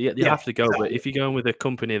 don't you? You have to go. Exactly. But if you're going with a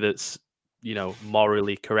company that's,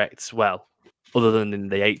 morally correct, well, other than in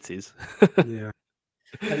the 80s. Yeah.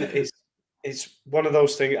 And it's one of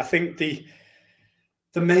those things. I think the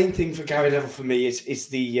main thing for Gary Neville for me is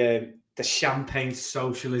the champagne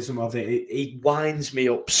socialism of it. It winds me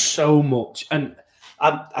up so much. And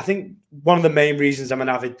I think one of the main reasons I'm an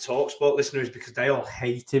avid TalkSport listener is because they all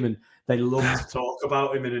hate him and they love to talk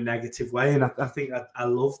about him in a negative way. And I think I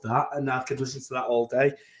love that. And I could listen to that all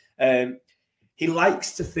day. He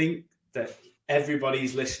likes to think that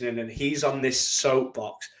everybody's listening and he's on this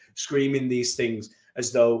soapbox screaming these things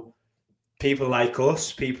as though people like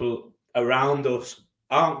us, people around us,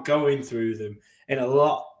 aren't going through them in a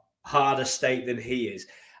lot harder state than he is.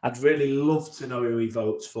 I'd really love to know who he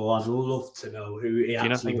votes for. I'd love to know who he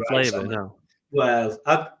actually votes for. No. Well,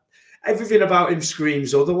 everything about him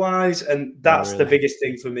screams otherwise, and that's the biggest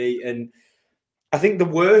thing for me. And I think the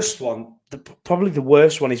worst one, probably the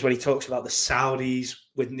worst one, is when he talks about the Saudis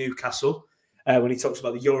with Newcastle, when he talks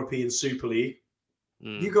about the European Super League.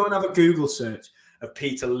 You go and have a Google search of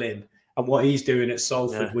Peter Lim and what he's doing at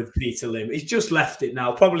Salford with Peter Lim. He's just left it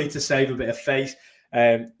now, probably to save a bit of face.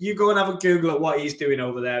 You go and have a Google at what he's doing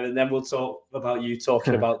over there, and then we'll talk about you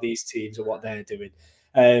talking about these teams and what they're doing.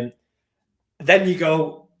 Then you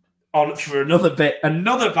go on for another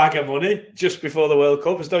bag of money just before the World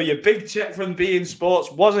Cup, as though your big check from beIN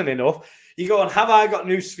Sports wasn't enough. You go on Have I Got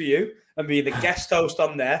News for You and be the guest host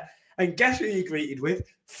on there. And guess who you're greeted with?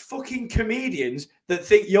 Fucking comedians that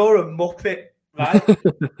think you're a muppet, right?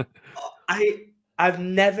 I've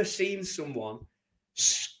never seen someone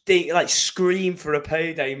scream for a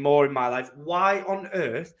payday more in my life. Why on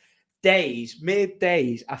earth, mere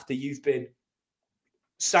days after you've been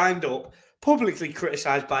signed up, publicly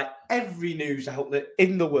criticised by every news outlet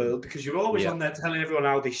in the world, because you're always on there telling everyone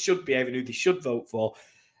how they should behave and who they should vote for,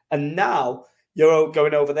 and now you're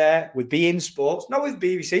going over there with beIN Sports, not with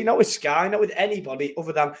BBC, not with Sky, not with anybody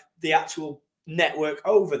other than the actual network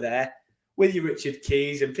over there with your Richard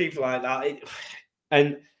Keys and people like that.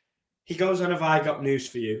 And he goes on, Have I Got News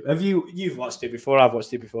for You? You've watched it before, I've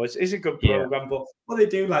watched it before. It's a good programme, but what they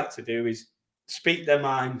do like to do is speak their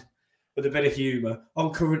mind with a bit of humour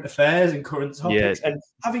on current affairs and current topics. And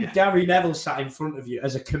having Gary Neville sat in front of you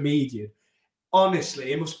as a comedian,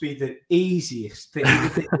 honestly, it must be the easiest thing.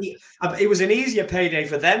 It was an easier payday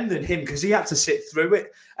for them than him, because he had to sit through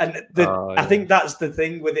it. And I think that's the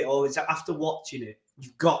thing with it all, is that after watching it,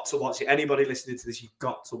 you've got to watch it. Anybody listening to this, you've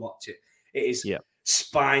got to watch it. It is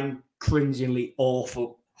spine-cringingly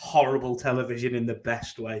awful, horrible television in the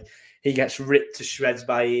best way. He gets ripped to shreds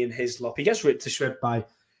by Ian Hislop. He gets ripped to shreds by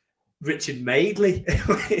Richard Madeley,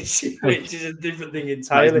 which is a different thing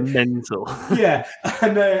entirely. That is mental. Yeah,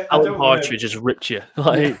 and Alan Partridge just ripped you.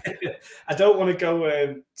 Like, I don't want to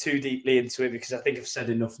go too deeply into it because I think I've said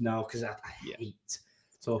enough now because I hate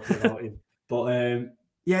talking about him. But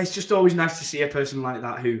yeah, it's just always nice to see a person like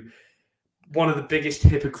that who, one of the biggest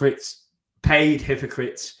paid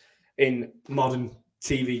hypocrites in modern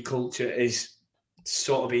TV culture, is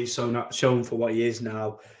sort of being shown for what he is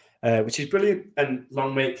now, which is brilliant, and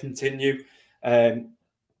long may it continue.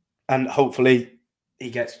 And hopefully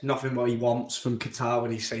he gets nothing what he wants from Qatar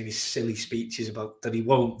when he's saying his silly speeches about that he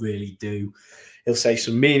won't really do. He'll say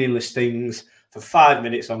some meaningless things for 5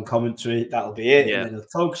 minutes on commentary. That'll be it. And then he'll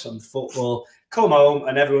focus on football, come home,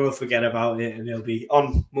 and everyone will forget about it. And he'll be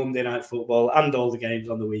on Monday Night Football and all the games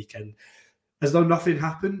on the weekend as though nothing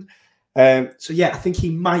happened. So, yeah, I think he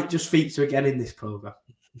might just feature again in this programme.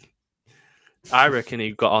 I reckon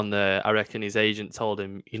he got on there. I reckon his agent told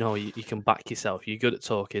him, you know, you can back yourself. You're good at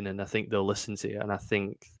talking, and I think they'll listen to you. And I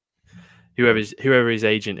think whoever his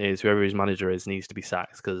agent is, whoever his manager is, needs to be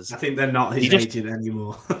sacked because I think they're not his agent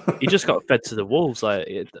anymore. He just got fed to the wolves. Like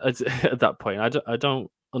at that point, I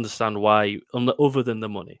don't understand why, other than the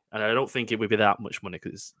money. And I don't think it would be that much money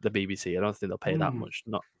because it's the BBC. I don't think they'll pay that much,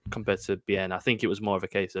 not compared to BN. I think it was more of a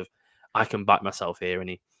case of I can back myself here, and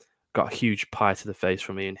he got a huge pie to the face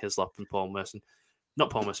from Ian Hislop and Paul Merson. Not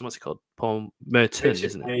Paul Merson, what's he called? Paul Merton,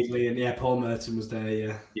 isn't it? Yeah, Paul Merton was there,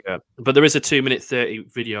 yeah. Yeah, but there is a 2-minute 30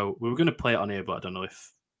 video. We were going to play it on here, but I don't know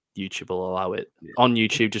if YouTube will allow it. On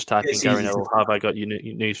YouTube, just type in Gary Neville, have I got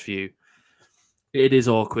news for you? It is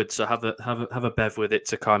awkward, so have a bev with it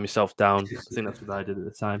to calm yourself down. I think that's what I did at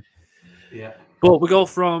the time. Yeah. But we go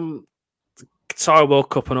from Qatar World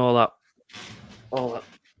Cup and all that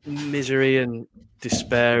misery and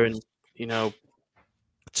despair, and you know,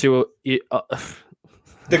 to the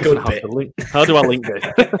good bit. How do I link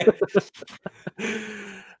this?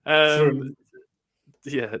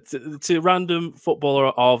 To random footballer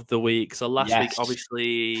of the week. So last week,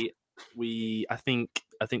 obviously, I think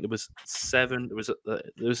there was 7. There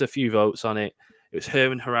was a few votes on it. It was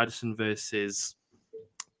Herman Haradsson versus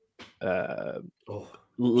Liam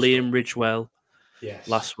Ridgewell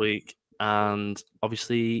last week. And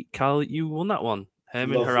obviously, Carl, you won that one.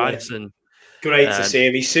 Herman Haradsson. Great to see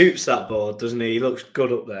him. He suits that board, doesn't he? He looks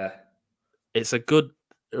good up there. It's a good...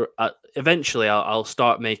 eventually, I'll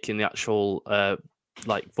start making the actual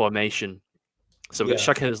formation. So we've got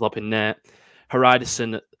Shaka Hislop in net,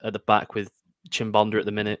 Haradsson at the back with Chimbonda at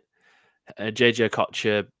the minute, JJ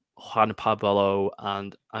Okocha, Juan Pablo,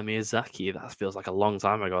 and Amir Zaki. That feels like a long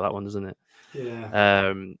time ago, that one, doesn't it?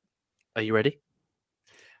 Yeah. Are you ready?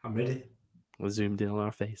 I'm ready. We're zoomed in on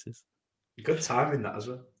our faces. Good timing that as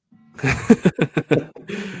well.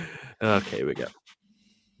 Okay, here we go.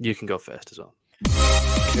 You can go first as well.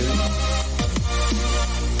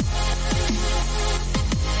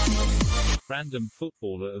 Random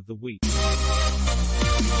footballer of the week.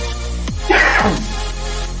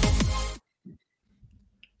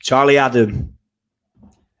 Charlie Adam.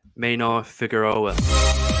 Maynor Figueroa.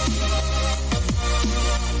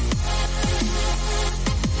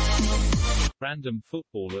 Random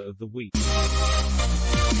footballer of the week.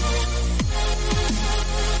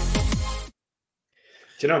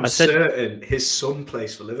 Do you know, I'm certain his son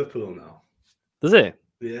plays for Liverpool now. Does he?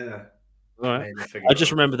 Yeah. All right. I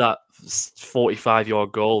just remember that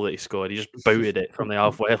 45-yard goal that he scored. He just booted it from the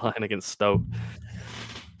halfway line against Stoke.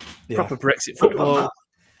 Yeah. Proper Brexit football.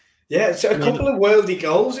 Yeah, it's a couple of worldy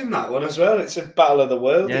goals in that one as well. It's a battle of the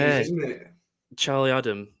worldies, isn't it? Charlie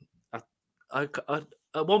Adam. I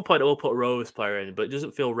at one point I will put a Rovers player in, but it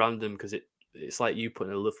doesn't feel random because it's like you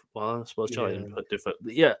putting a Well, I suppose Charlie Adam put different.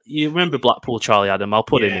 Yeah, you remember Blackpool Charlie Adam? I'll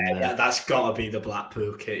put him in there. Yeah, that's got to be the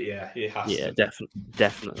Blackpool kit. Yeah, it has. Yeah, definitely.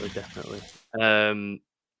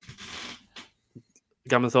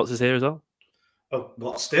 Gammon Thoughts is here as well. Oh,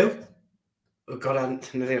 what? Still? Oh God, I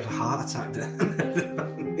nearly had a heart attack there.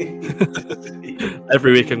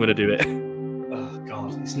 Every week I'm going to do it. Oh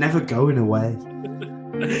God, it's never going away.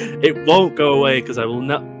 It won't go away because I will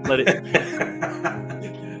not let it.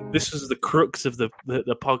 This was the crux of the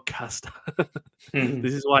podcast.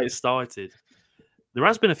 This is why it started. There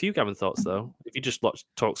has been a few Gammon Thoughts though. If you just watch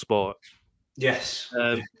Talk Sport, yes,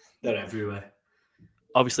 they're everywhere.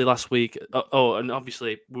 Obviously, last week. And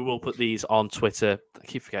obviously we will put these on Twitter. I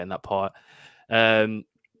keep forgetting that part. We'll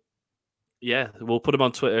put them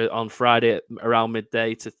on Twitter on Friday around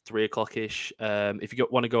midday to 3:00 ish. If you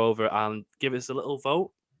want to go over and give us a little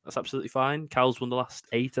vote, that's absolutely fine. Cal's won the last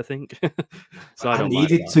 8, I think. So I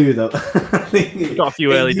needed to though. We got a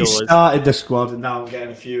few early doors. You started the squad, and now I'm getting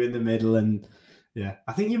a few in the middle, and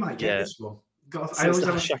I think you might get this one. God, since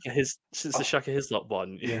the Shaka Hislop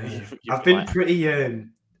one. Yeah. You've I've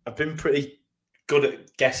been pretty good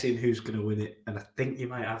at guessing who's going to win it, and I think you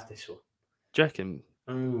might have this one. Do you reckon?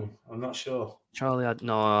 I'm not sure. Charlie,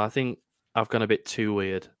 I think I've gone a bit too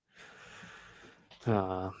weird.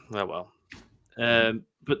 Well.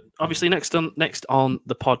 But obviously, next on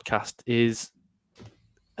the podcast is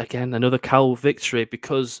again another Cal victory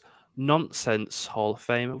because Nonsense Hall of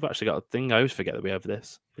Fame. We've actually got a thing. I always forget that we have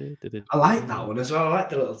this. I like that one as well. I like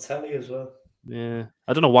the little telly as well. Yeah,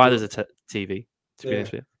 I don't know why there's a TV. To be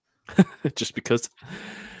honest with you, just because.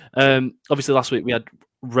 Obviously, last week we had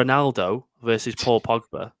Ronaldo versus Paul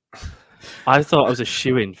Pogba. I thought I was a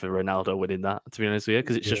shoo-in for Ronaldo winning that, to be honest with you,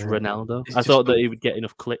 because it's just Ronaldo. I thought that he would get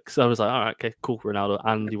enough clicks. I was like, all right, okay, cool, Ronaldo.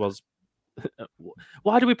 And he was...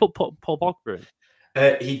 Why do we put Paul Pogba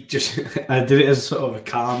in? He just... I did it as sort of a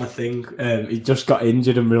karma thing. He just got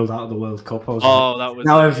injured and ruled out of the World Cup. I was like, that was...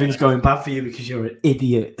 Now everything's going bad for you because you're an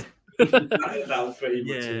idiot. that was pretty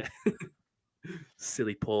much it.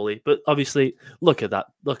 Silly Paulie. But obviously, look at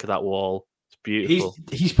that wall. Beautiful.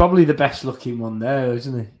 He's probably the best looking one there,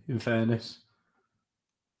 isn't he? In fairness,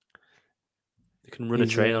 you can run a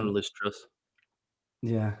train on Liz Truss.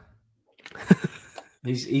 Yeah,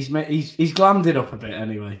 he's glammed it up a bit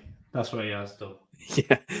anyway. That's what he has done.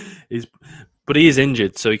 Yeah, but he is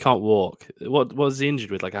injured, so he can't walk. What was he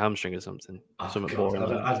injured with? Like a hamstring or something? Something boring.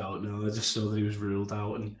 I don't know. I just saw that he was ruled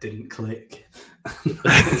out and didn't click.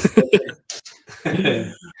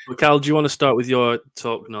 Well, Cal, do you want to start with your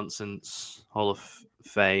Talk Nonsense Hall of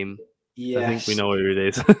Fame? Yes. I think we know who it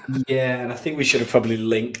is. Yeah, and I think we should have probably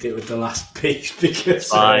linked it with the last piece because...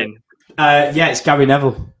 Fine. It's Gary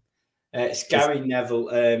Neville. It's Gary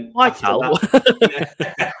Neville. Why, Cal?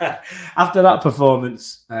 After that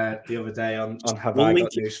performance the other day on Have I Got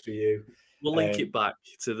News For You, we'll link it back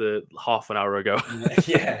to the half an hour ago.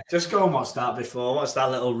 Yeah, just go and watch that before. Watch that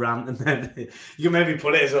little rant, and then you can maybe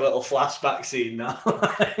put it as a little flashback scene now.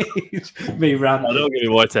 Me ranting. I don't give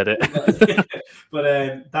you what edit.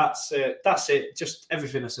 But that's it. Just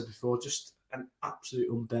everything I said before. Just an absolute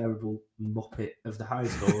unbearable muppet of the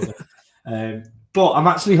highest order. But I'm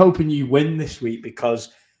actually hoping you win this week because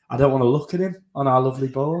I don't want to look at him on our lovely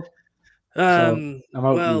board. So I'm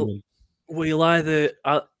hoping you win. Well,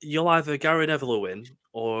 you'll either Gary Neville will win,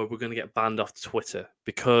 or we're going to get banned off Twitter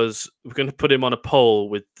because we're going to put him on a poll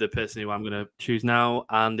with the person who I'm going to choose now,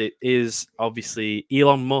 and it is obviously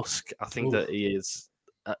Elon Musk. I think that he is.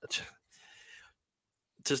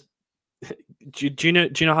 Just do you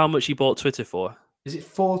know how much he bought Twitter for? Is it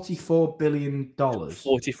 $44 billion?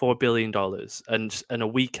 $44 billion, and a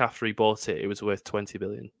week after he bought it, it was worth $20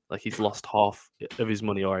 billion. Like he's lost half of his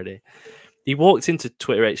money already. He walked into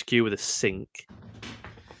Twitter HQ with a sink.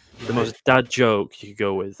 The most dad joke you could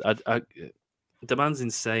go with. The man's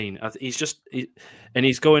insane.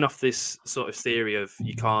 He's going off this sort of theory of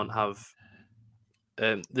you can't have.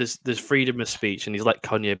 There's freedom of speech, and he's let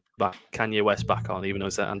Kanye West back on, even though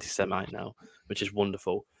he's an anti-Semite now, which is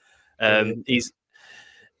wonderful.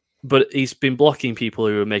 But he's been blocking people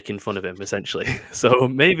who are making fun of him, essentially. So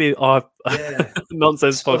maybe our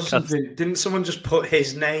nonsense podcast. Didn't someone just put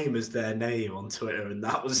his name as their name on Twitter, and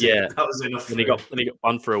that was that was enough? And he got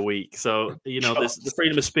banned for a week. So there's the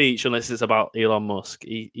freedom of speech, unless it's about Elon Musk.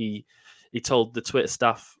 He told the Twitter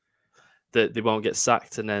staff that they won't get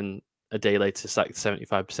sacked, and then a day later sacked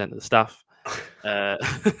 75% of the staff.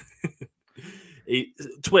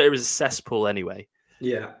 Twitter is a cesspool anyway.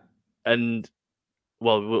 Yeah, and.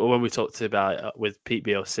 Well, when we talked about it with Pete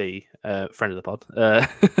BOC, friend of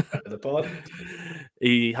the pod,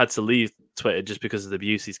 he had to leave Twitter just because of the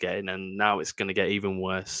abuse he's getting, and now it's going to get even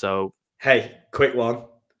worse. So, hey, quick one,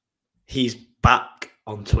 he's back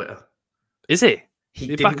on Twitter. Is he?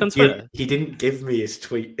 He's back on Twitter. He didn't give me his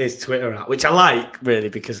Twitter out, which I like really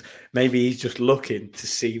because maybe he's just looking to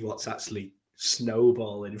see what's actually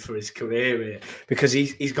snowballing for his career here because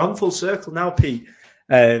he's gone full circle now, Pete.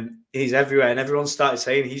 He's everywhere, and everyone started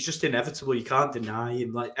saying he's just inevitable. You can't deny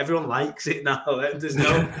him. Like everyone likes it now. There's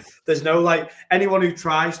no like anyone who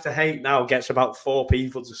tries to hate now gets about 4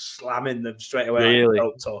 people just slamming them straight away. Really?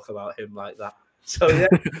 Don't talk about him like that. So yeah,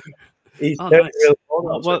 he's nice. real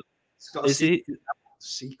what is he?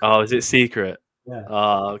 Oh, is it secret? Yeah.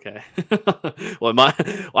 Oh, okay. Well,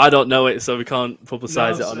 I don't know it, so we can't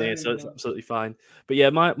publicize it on here. So it's absolutely fine. But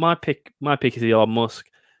yeah, my pick is Elon Musk.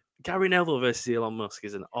 Gary Neville versus Elon Musk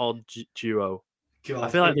is an odd duo. God, I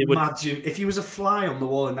feel like imagine if you was a fly on the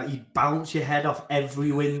wall and that you'd bounce your head off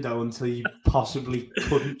every window until you possibly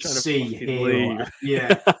couldn't see.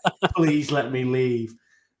 Yeah, please let me leave.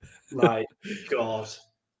 Like, God.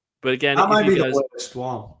 But again, that might be the worst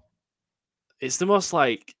one. It's the most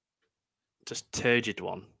like just turgid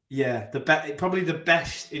one. Yeah, probably the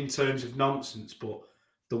best in terms of nonsense, but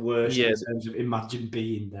the worst in terms of imagine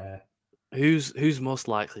being there. Who's most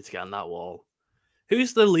likely to get on that wall?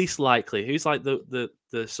 Who's the least likely? Who's like the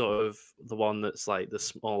sort of the one that's like the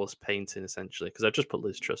smallest painting essentially? Because I just put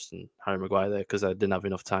Liz Truss and Harry Maguire there because I didn't have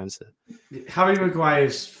enough time to. Harry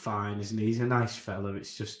Maguire's fine, isn't he? He's a nice fellow.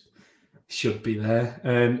 It's just should be there.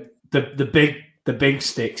 The big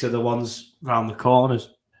sticks are the ones round the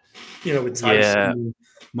corners. You know, with Tyson,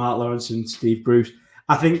 Mark Lawrence, and Steve Bruce.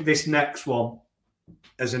 I think this next one,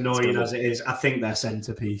 as annoying as it is, I think they're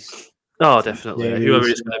centerpiece. Oh, definitely. Whoever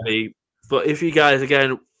it's going to be. But if you guys,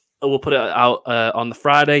 again, we'll put it out on the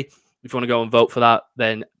Friday. If you want to go and vote for that,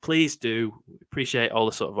 then please do. Appreciate all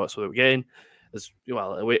the sort of votes that we're getting. As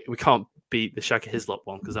well, we can't beat the Shaka Hislop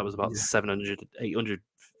one because that was about 700, 800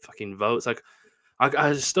 fucking votes. Like,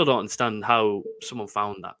 I still don't understand how someone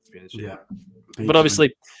found that, to be honest with you. But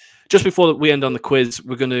obviously, just before we end on the quiz,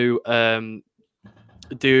 we're going to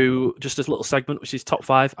do just this little segment, which is top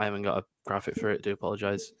 5. I haven't got a graphic for it. Do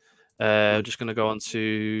apologise. Just going to go on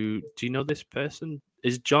to. Do you know this person?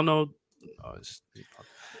 Is John O? Oh,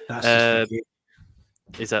 that's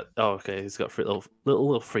is that? Oh, okay. He's got a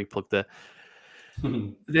little free plug there.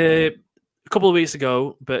 A couple of weeks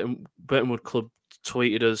ago, Burton Wood Club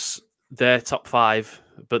tweeted us their top 5,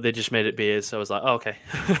 but they just made it beers. So I was like, oh, okay,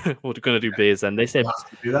 we're going to do beers then. They said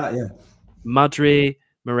do that, yeah. Madri,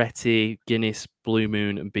 Moretti, Guinness, Blue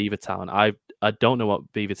Moon, and Beavertown. I don't know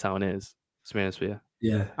what Beavertown is, to be honest with you.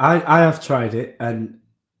 Yeah, I have tried it, and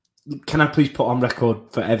can I please put on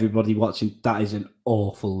record for everybody watching, that is an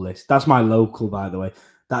awful list. That's my local, by the way.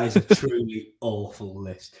 That is a truly awful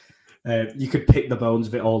list. You could pick the bones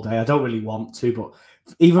of it all day. I don't really want to, but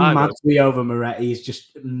even Madri over Moretti is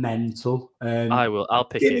just mental. I will. I'll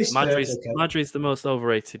pick it. Madri's the most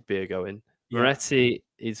overrated beer going. Yeah. Moretti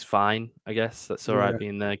is fine, I guess. That's all right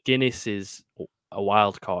being there. Guinness is a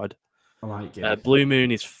wild card. I like Guinness. Blue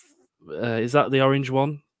Moon is that the orange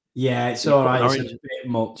one? Yeah, it's all right. It's a bit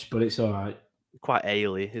much, but it's all right. Quite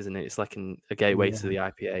ale-y, isn't it? It's like a gateway to the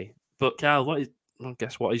IPA. But Carl, what is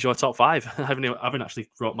your top 5? I haven't actually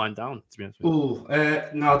wrote mine down, to be honest with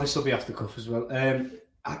you. No, this will be off the cuff as well.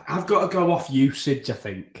 I've got to go off usage, I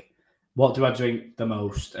think. What do I drink the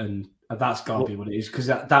most? And that's got to be what it is, because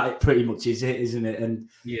that pretty much is it, isn't it?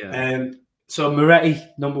 And so Moretti,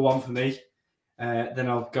 number 1 for me. Then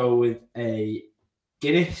I'll go with a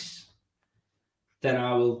Guinness. Then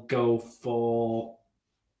I will go for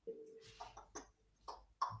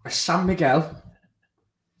a San Miguel.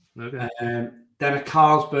 Okay. Then a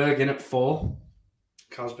Carlsberg in at 4.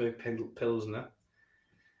 Carlsberg Pilsner.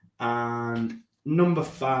 And number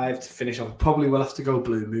 5 to finish off, probably will have to go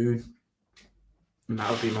Blue Moon. And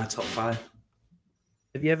that'll be my top 5.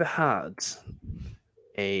 Have you ever had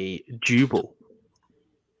a Jubal?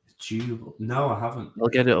 Jubal? No, I haven't. I'll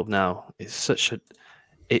get it up now. It's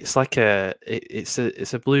like it's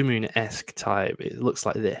a Blue Moon-esque type. It looks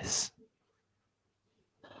like this.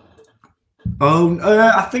 Oh,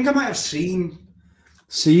 I think I might have seen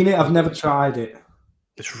it. I've never tried it.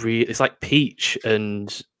 It's like peach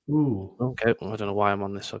and. Ooh. Okay, well, I don't know why I'm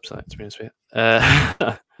on this website, to be honest with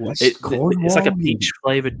you. It's like a peach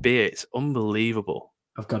flavored beer. It's unbelievable.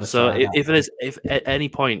 I've got to. So if at any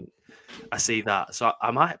point I see that, so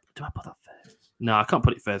I might. Do I put that first? No, I can't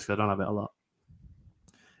put it first because I don't have it a lot.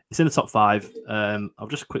 It's in the top 5. I'll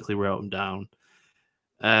just quickly write them down.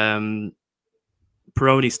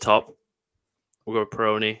 Peroni's top. We'll go with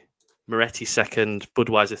Peroni. Moretti 2nd.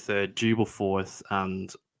 Budweiser 3rd. Jubal 4th.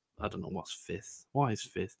 And I don't know what's 5th. Why is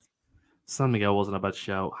 5th? San Miguel wasn't a bad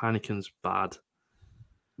shout. Heineken's bad.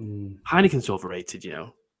 Heineken's overrated, you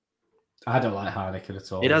know. I don't like Heineken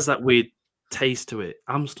at all. It has that weird taste to it.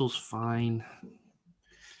 Amstel's fine.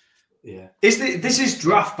 Yeah. This is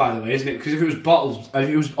draft, by the way, isn't it? Because if it was bottles, if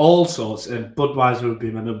it was all sorts, and Budweiser would be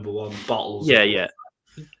my number 1. Bottles. Yeah.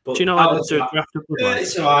 But do you know how to do a draft of Budweiser?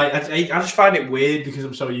 It's all right. I just find it weird because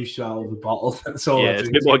I'm so used to out of the bottle. That's all. Yeah, it's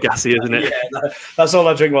a bit more gassy, isn't it? Yeah, that's all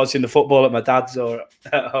I drink watching the football at my dad's or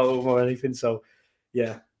at home or anything. So,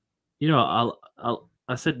 yeah. You know,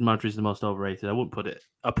 I said Madrid's the most overrated. I wouldn't put it.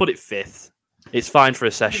 I put it 5th. It's fine for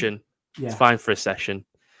a session. Yeah. It's fine for a session.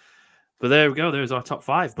 But there we go. There's our top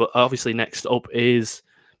 5. But obviously, next up is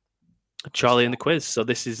Charlie and the quiz. So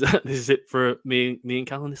this is it for me and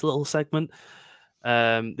Cal in this little segment.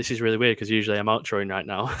 This is really weird because usually I'm outroing right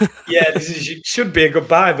now. Yeah, should be a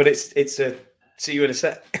goodbye, but it's a see you in a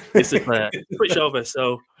sec. It's a switch over.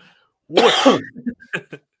 So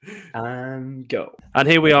and go. And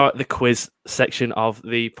here we are at the quiz section of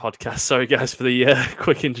the podcast. Sorry, guys, for the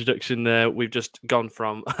quick introduction there. We've just gone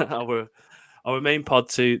from our main pod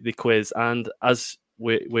to the quiz, and as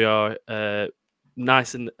we are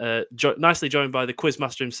nicely joined by the quiz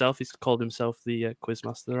master himself. He's called himself the quiz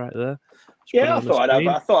master right there. Yeah, I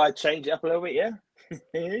thought I'd change it up a little bit. Yeah.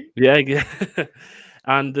 Yeah.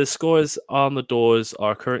 And the scores on the doors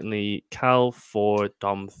are currently Cal 4,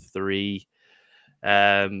 Dom 3.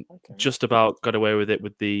 Just about got away with it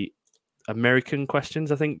with the American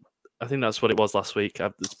questions. I think that's what it was last week.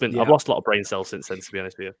 I've lost a lot of brain cells since then, to be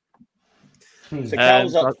honest with you. So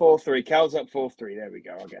Cal's up 4-3. Cal's up 4-3. There we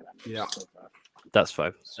go. I'll get that. Yeah, that's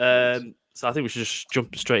fine. So I think we should just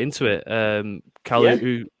jump straight into it. Cal,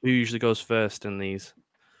 who usually goes first in these?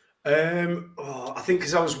 I think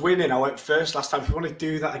because I was winning, I went first last time. If you want to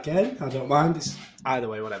do that again, I don't mind. It's either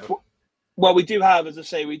way, whatever. Well, we do have, as I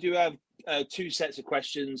say, two sets of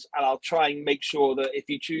questions, and I'll try and make sure that if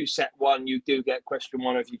you choose set 1, you do get question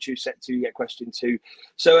 1, or if you choose set 2, you get question 2.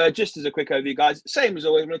 So just as a quick overview, guys, same as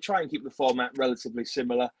always, I'm going to try and keep the format relatively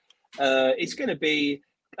similar. It's going to be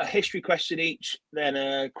a history question each, then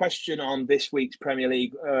a question on this week's Premier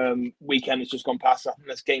League weekend that's just gone past. I think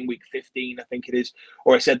that's game week 15, I think it is.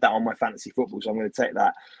 Or I said that on my fantasy football, so I'm going to take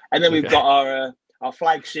that. And then we've got our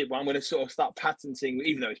flagship one. I'm going to sort of start patenting,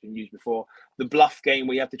 even though it's been used before, the bluff game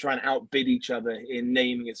where you have to try and outbid each other in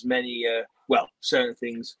naming as many, certain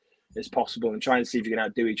things as possible and try and see if you can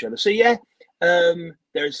outdo each other. So,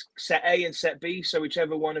 there's set A and set B. So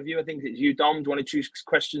whichever one of you, I think it's you, Dom, do you want to choose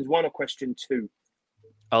questions 1 or question 2?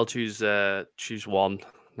 I'll choose 1.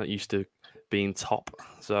 Not used to being top,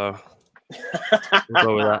 so we'll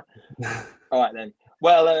go with that. All right then.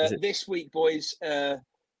 Well, this week, boys,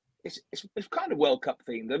 it's kind of World Cup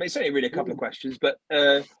themed. I mean, it's only really a couple of questions, but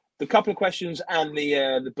the couple of questions and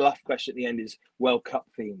the bluff question at the end is World Cup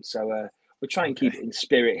themed. So we'll try and keep it in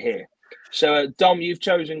spirit here. So Dom, you've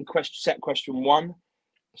chosen set question 1.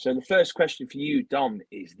 So the first question for you, Dom,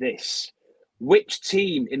 is this. Which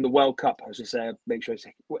team in the World Cup, as I say, make sure I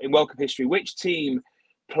say, in World Cup history, which team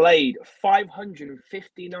played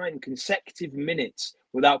 559 consecutive minutes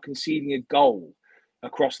without conceding a goal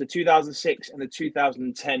across the 2006 and the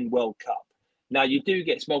 2010 World Cup? Now, you do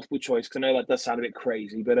get multiple choice, because I know that does sound a bit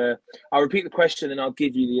crazy, but I'll repeat the question and I'll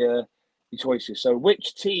give you the choices. So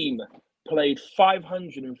which team played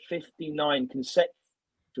 559 consecutive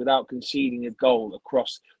without conceding a goal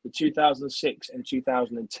across the 2006 and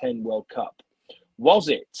 2010 World Cup? Was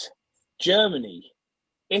it Germany,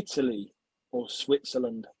 Italy, or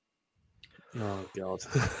Switzerland? Oh, God.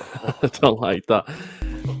 I don't like that.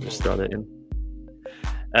 Just start it in.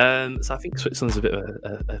 So I think Switzerland's a bit of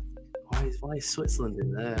a why is Switzerland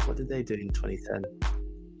in there? What did they do in 2010?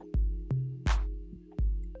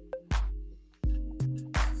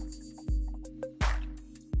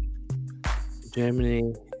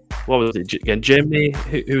 Germany. What was it again? Germany.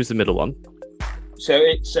 Who was the middle one? So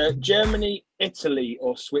it's Germany, Italy,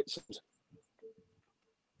 or Switzerland.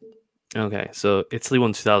 Okay, so Italy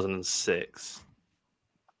won 2006,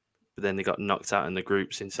 but then they got knocked out in the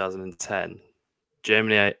groups in 2010.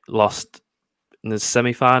 Germany lost in the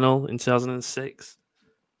semi-final in 2006,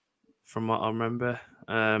 from what I remember.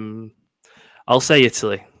 I'll say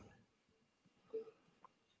Italy.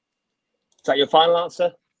 Is that your final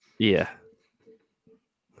answer? Yeah.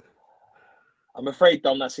 I'm afraid,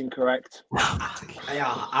 Dom, that's incorrect.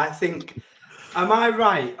 Yeah, I think. Am I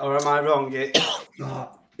right or am I wrong?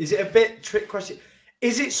 Is it a bit trick question?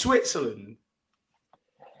 Is it Switzerland?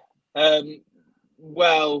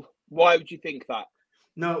 Well, why would you think that?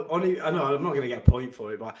 No, I know I'm not going to get a point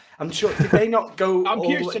for it, but I'm sure. Did they not go? I'm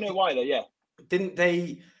curious to know why, though. Yeah. Didn't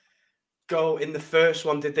they go in the first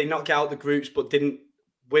one? Did they not get out the groups, but didn't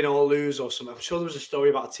win or lose or something? I'm sure there was a story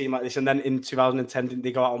about a team like this, and then in 2010, didn't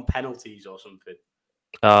they go out on penalties or something?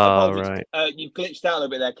 Oh, right. You've glitched out a little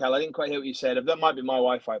bit there, Cal. I didn't quite hear what you said. That might be my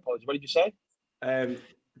Wi-Fi. Apologies. What did you say?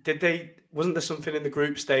 Wasn't there something in the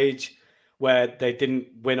group stage where they didn't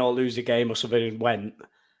win or lose a game or something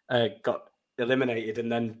and got eliminated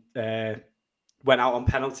and then went out on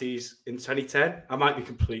penalties in 2010? I might be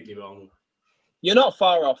completely wrong. You're not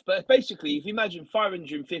far off, but basically, if you imagine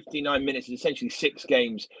 559 minutes is essentially 6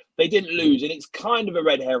 games, they didn't lose, and it's kind of a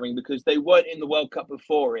red herring because they weren't in the World Cup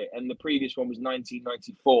before it, and the previous one was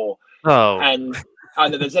 1994. Oh, and I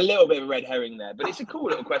know there's a little bit of a red herring there, but it's a cool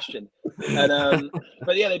little question. And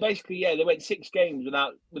but yeah, they went 6 games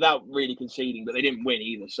without really conceding, but they didn't win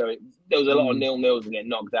either. So there was a lot of 0-0s and getting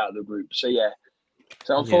knocked out of the group. So yeah,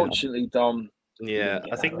 so unfortunately, Dom. Yeah,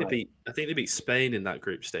 I think they beat Spain in that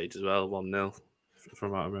group stage as well, 1-0.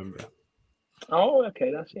 From what I remember. Oh,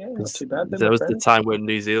 okay, that's not too bad. There was the time when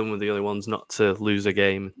New Zealand were the only ones not to lose a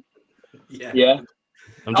game. Yeah.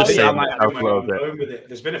 I'm just saying. I'm going with it.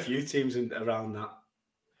 There's been a few teams around that.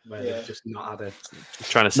 where they've just not had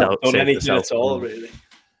trying to sell anything at all, really.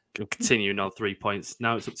 Continuing on 3 points.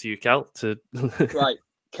 Now it's up to you, Cal. Right,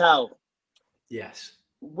 Cal. Yes.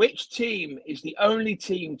 Which team is the only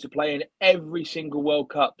team to play in every single World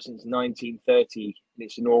Cup since 1930 in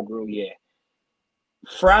its inaugural year?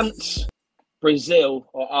 France, Brazil,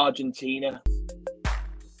 or Argentina?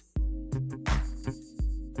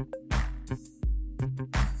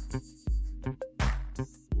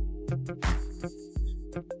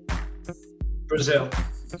 Brazil.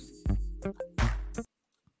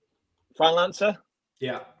 Final answer?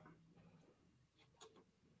 Yeah.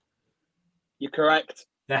 You're correct.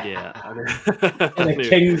 Yeah. The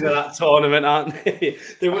kings of that tournament, aren't they?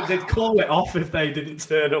 They'd call it off if they didn't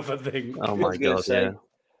turn up, I think. Oh my God, yeah.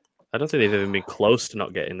 I don't think they've even been close to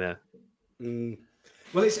not getting there.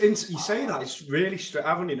 Well, you say that, it's really strange.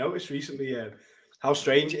 I've only noticed recently how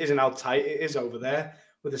strange it is and how tight it is over there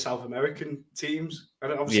with the South American teams.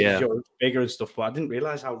 And obviously, Europe's bigger and stuff, but I didn't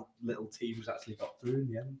realise how little teams actually got through in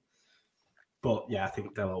the end. But yeah, I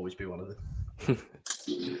think they'll always be one of them.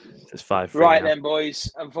 It's 5-3. Right then, boys.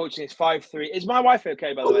 Unfortunately, it's 5-3. Is my wife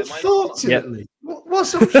okay, by the way? Unfortunately.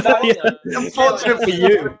 What's unfortunate? Unfortunate for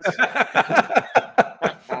you.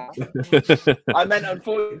 I meant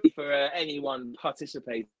unfortunately for anyone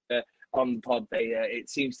participating on the pod. It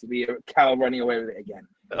seems to be Cal running away with it again.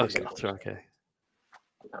 Okay, that's okay.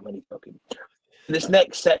 How many fucking? This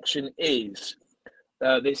next section is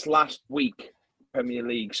this last week Premier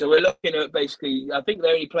League. So we're looking at basically, I think they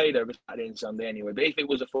only played over Saturday and Sunday anyway. But if it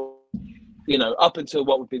was up until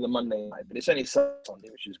what would be the Monday night, but it's only Sunday,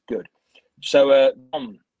 which is good. So,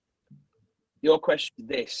 your question is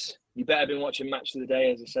this: you better been watching Match of the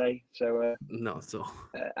Day, as I say. So, not at all.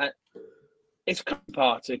 It's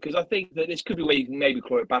party because I think that this could be where you can maybe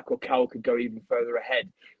claw it back, or Cal could go even further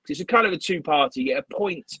ahead. Because it's a kind of a two-party. You get a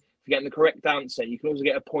point for getting the correct answer. You can also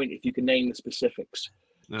get a point if you can name the specifics.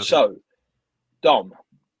 Okay. So, Dom,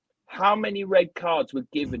 how many red cards were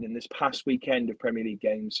given in this past weekend of Premier League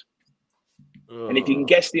games? And if you can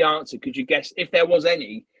guess the answer, could you guess, if there was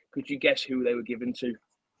any, could you guess who they were given to?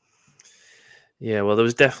 Yeah, well, there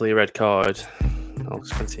was definitely a red card. I'll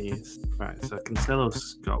just continue. Right, so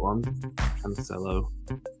Cancelo's got one. Cancelo.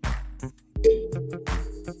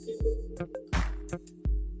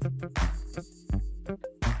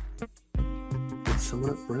 Did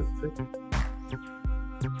someone at Brentford?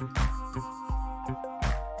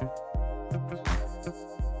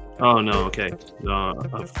 Oh no, okay. No,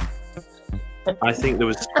 I think there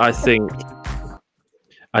was. I think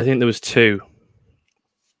there was two.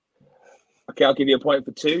 Okay, I'll give you a point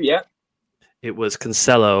for two. Yeah. It was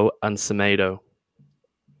Cancelo and Semedo.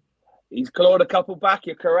 He's clawed a couple back.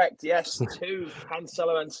 You're correct. Yes, two.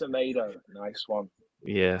 Cancelo and Semedo. Nice one.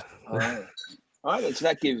 Yeah. All right. So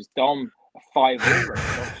that gives Dom a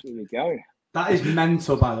 5-0. Here we go. That is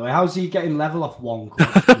mental, by the way. How's he getting level off one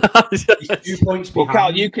question? He's 2 points behind.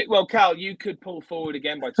 Cal, you could pull forward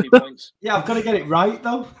again by 2 points. Yeah, I've got to get it right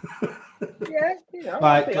though. Yeah,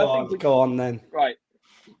 Right, go on then. Right,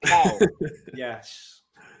 Cal. Yes.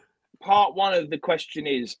 Part one of the question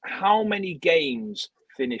is: how many games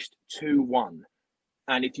finished 2-1?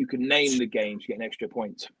 And if you can name the games, you get an extra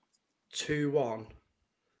point. 2-1.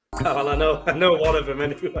 Oh, well, I know one of them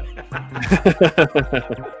anyway.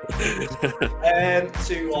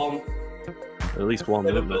 2-1. At least one.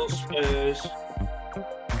 Liverpool Spurs.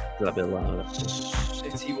 That'd be a lot.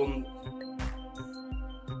 City won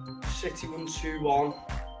 2-1.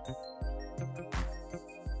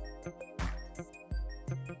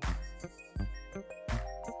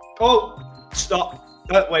 Oh, stop.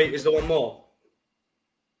 Wait, is there one more?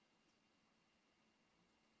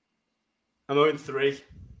 I'm on 3.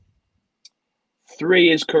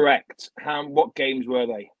 3 is correct. What games were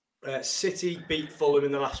they? City beat Fulham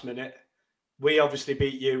in the last minute. We obviously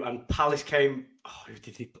beat you, and Palace came. Oh, who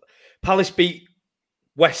did he? Palace beat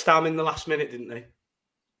West Ham in the last minute, didn't they?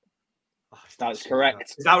 Oh, that's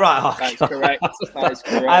correct. Is that right? Oh, that's correct. That is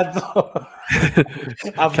correct.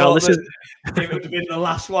 I thought it would have been the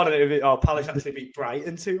last one, and Palace actually beat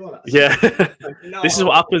Brighton 2-1. Yeah. No. This is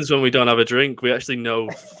what happens when we don't have a drink. We actually know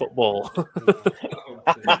football.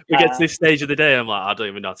 We get to this stage of the day, I'm like, I don't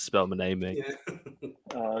even know how to spell my name, mate. Yeah.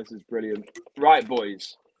 Oh, this is brilliant. Right,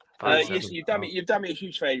 boys. You've done me a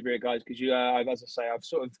huge favour here, guys, because as I say, I've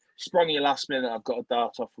sort of sprung you last minute. I've got to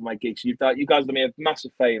dart off for my gigs. You guys done me a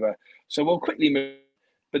massive favour. So we'll quickly move,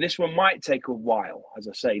 but this one might take a while. As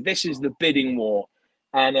I say, this is the bidding war,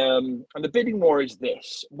 and the bidding war is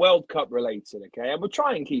this World Cup related, okay? And we'll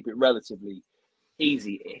try and keep it relatively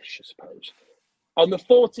easy-ish, I suppose. On the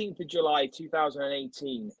 14th of July,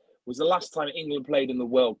 2018 was the last time England played in the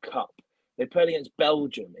World Cup. They played against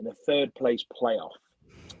Belgium in a third-place playoff.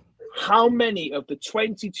 How many of the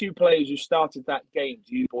 22 players who started that game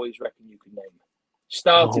do you boys reckon you can name?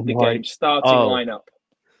 Starting lineup.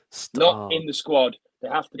 Not in the squad. They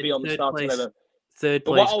have to be on the starting level. Third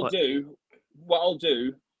but place. What I'll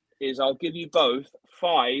do is I'll give you both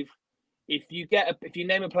 5. If you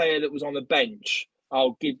name a player that was on the bench,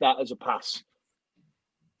 I'll give that as a pass.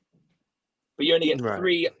 But you only get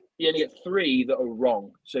 3. You only get 3 that are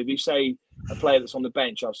wrong. So if you say a player that's on the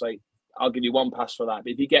bench, I'll give you 1 pass for that.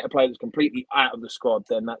 But if you get a player that's completely out of the squad,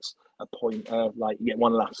 then that's a point. You get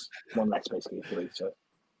one less basically. 3. So.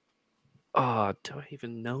 Oh, do I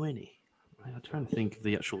even know any? I'm trying to think of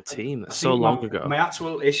the actual team. That's so long ago. My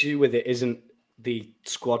actual issue with it isn't the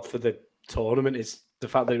squad for the tournament; it's the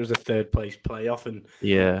fact that it was a third place playoff. And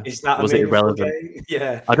was it irrelevant? Game?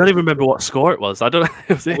 Yeah, I don't even remember what score it was. I don't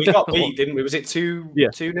know. We got beat, didn't we? Was it 2-0,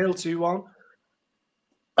 2-1?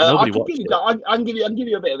 Nobody watched it. I can give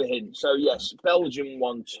you a bit of a hint. So yes, Belgium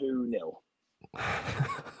won 2-0.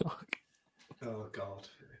 Oh God.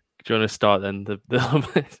 Do you want to start then?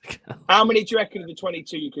 How many do you reckon of the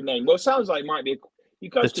 22 you can name? Well, it sounds like it might be. You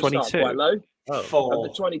guys can start quite low. Oh. 4. Of the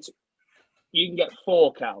 22, you can get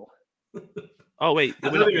 4, Cal. Oh wait,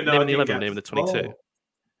 we're not naming the 11, naming the 22. 4.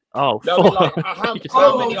 Oh, no, 4. Like,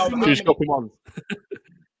 how many ones.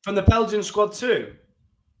 From the Belgian squad too.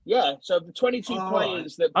 Yeah, so of the 22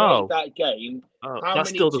 players that played that game, how many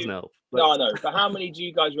still doesn't help. No, I know, but how many do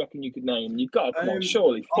you guys reckon you could name? You've got to,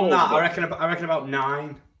 surely 4. On that, I reckon about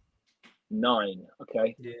 9. 9,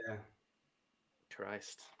 okay. Yeah.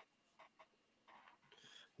 Christ.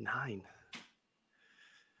 9.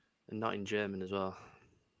 And not in German as well.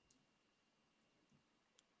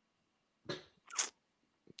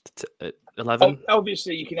 11.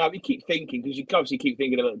 Obviously, you keep thinking, because you obviously keep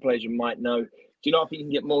thinking about the players you might know. Do you not think you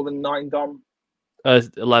can get more than 9, Dom?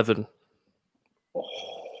 11. Oh.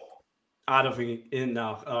 I don't think in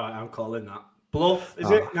now. All right, I'm calling that. Bluff, is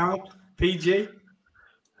it now? PG?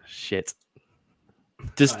 Shit.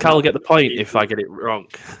 Does Cal get the point if I get it wrong?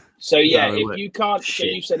 So yeah, if you can't, so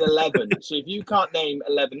you said 11. So if you can't name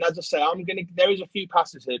 11, as I say, there is a few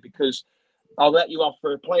passes here because I'll let you off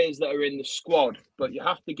for players that are in the squad, but you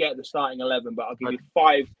have to get the starting 11. But I'll give you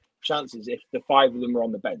 5 chances if the 5 of them are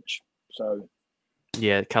on the bench. So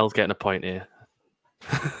yeah, Cal's getting a point here.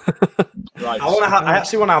 Right. I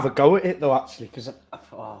actually want to have a go at it though, actually, because.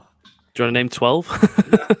 Do you want to name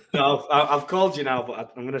 12? No, I've called you now,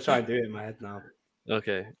 but I'm going to try and do it in my head now.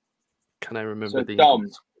 Okay. Can I remember the? Dom,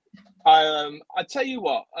 I tell you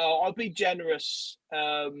what, I'll be generous.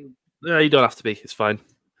 No, you don't have to be. It's fine.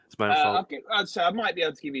 It's my fault. I'd say I might be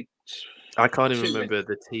able to give you. I can't even remember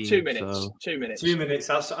the team. 2 minutes. So. 2 minutes. 2 minutes.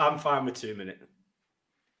 I'm fine with 2 minutes.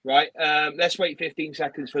 Right. Let's wait 15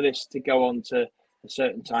 seconds for this to go on to a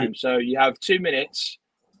certain time. So you have 2 minutes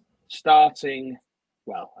starting.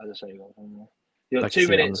 Well, as I say, you have 2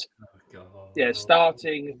 minutes. Yeah,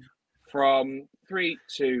 starting from 3,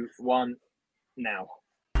 2, 1, now.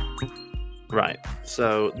 Right.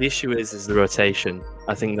 So the issue is the rotation.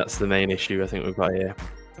 I think that's the main issue I think we've got here.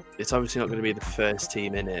 It's obviously not going to be the first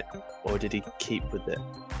team in it, or did he keep with it?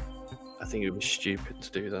 I think it would be stupid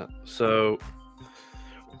to do that. So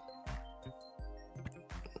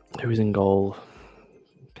who was in goal?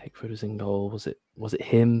 Pickford was in goal. Was it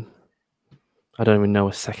him? I don't even know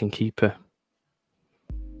a second keeper.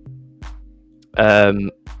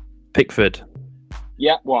 Pickford.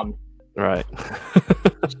 Yeah, 1. Right.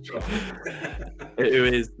 Who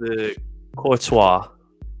is the Courtois?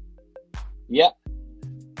 Yeah.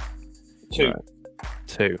 2. Right.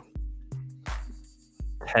 2.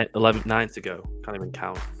 10, 11, 9 to go. Can't even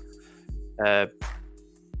count.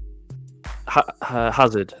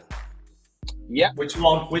 Hazard. Yeah. Which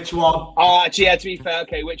one? Oh, actually, yeah, to be fair,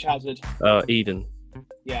 okay, which Hazard? Eden.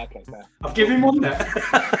 Yeah, okay, fair. I've given him 1 there.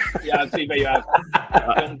 Yeah, I've seen where you have.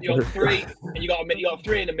 You got 3, and you got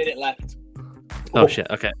 3 and a minute left. Oh shit.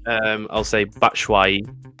 Okay. I'll say Batshuayi.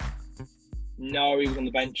 No, he was on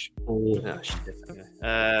the bench. Oh, shit.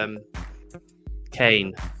 Okay.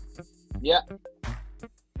 Kane. Yeah.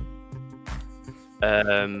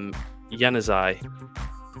 Januzaj.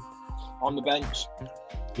 On the bench.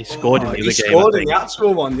 He scored in the other game. He scored in the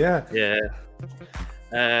actual one, yeah. Yeah.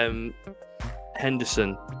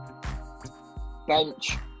 Henderson.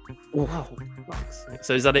 Bench. Wow.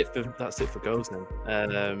 So is that it for? That's it for goals then.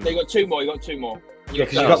 You got 2 more. You got 2 more. Yeah,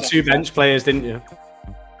 because you got 2 bench players, didn't you?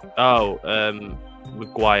 Oh,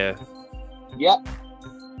 Maguire. Yeah.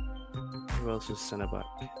 Who else was centre back?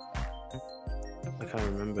 I can't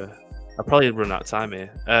remember. I'll probably run out of time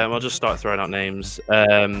here. I'll just start throwing out names.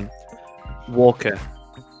 Walker.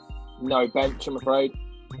 No bench, I'm afraid.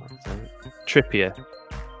 Trippier.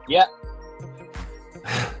 Yeah.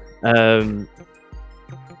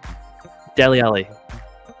 Dele Alli.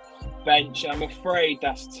 Bench. I'm afraid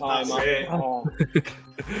that's time That's up. it. Oh.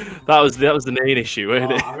 that was the main issue,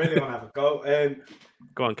 wasn't it? I really want to have a go.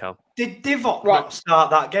 Go on, Cal. Did Divock not start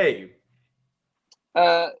that game?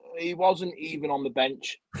 He wasn't even on the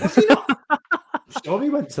bench. Was he not? I'm sure he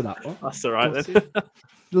went to that one. That's all right then.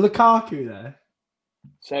 Lukaku there.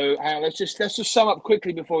 So hang on, let's just sum up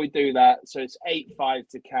quickly before we do that. So it's 8-5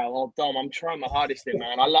 to Cal. Oh, Dom, I'm trying my hardest here,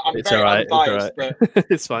 man. I'm It's very all right. unbiased, It's, but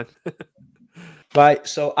it's fine. Right,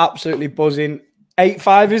 so absolutely buzzing.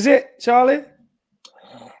 8-5, is it, Charlie?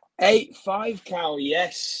 8-5, Cal.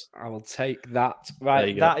 Yes. I will take that.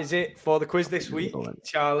 Right, that is it for the quiz this week.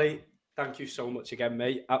 Charlie, thank you so much again,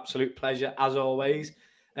 mate. Absolute pleasure, as always.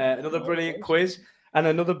 Another brilliant quiz and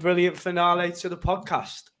another brilliant finale to the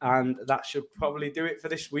podcast. And that should probably do it for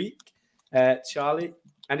this week. Charlie,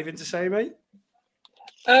 anything to say, mate?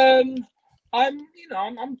 I'm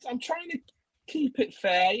trying to keep it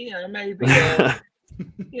fair. Maybe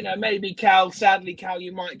maybe Cal. Sadly, Cal,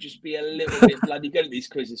 you might just be a little bit bloody good at these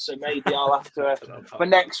quizzes. So maybe I'll have to for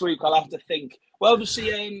next week. I'll have to think. Well,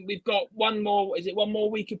 obviously, we've got one more. Is it one more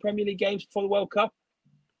week of Premier League games before the World Cup?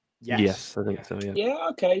 Yes, I think so. Yeah. Yeah.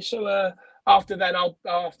 Okay. So after then, I'll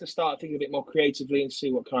have to start thinking a bit more creatively and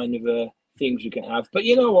see what kind of themes we can have. But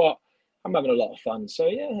you know what? I'm having a lot of fun. So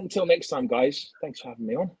yeah. Until next time, guys. Thanks for having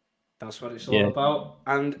me on. That's what it's all about.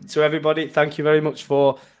 And to everybody, thank you very much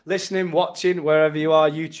for listening, watching, wherever you are,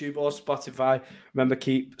 YouTube or Spotify. Remember,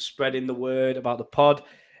 keep spreading the word about the pod.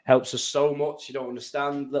 Helps us so much. You don't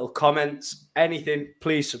understand. Little comments, anything,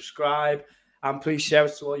 please subscribe and please share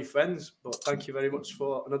it to all your friends. But thank you very much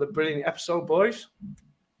for another brilliant episode, boys.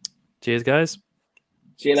 Cheers, guys.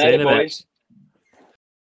 See you later, boys.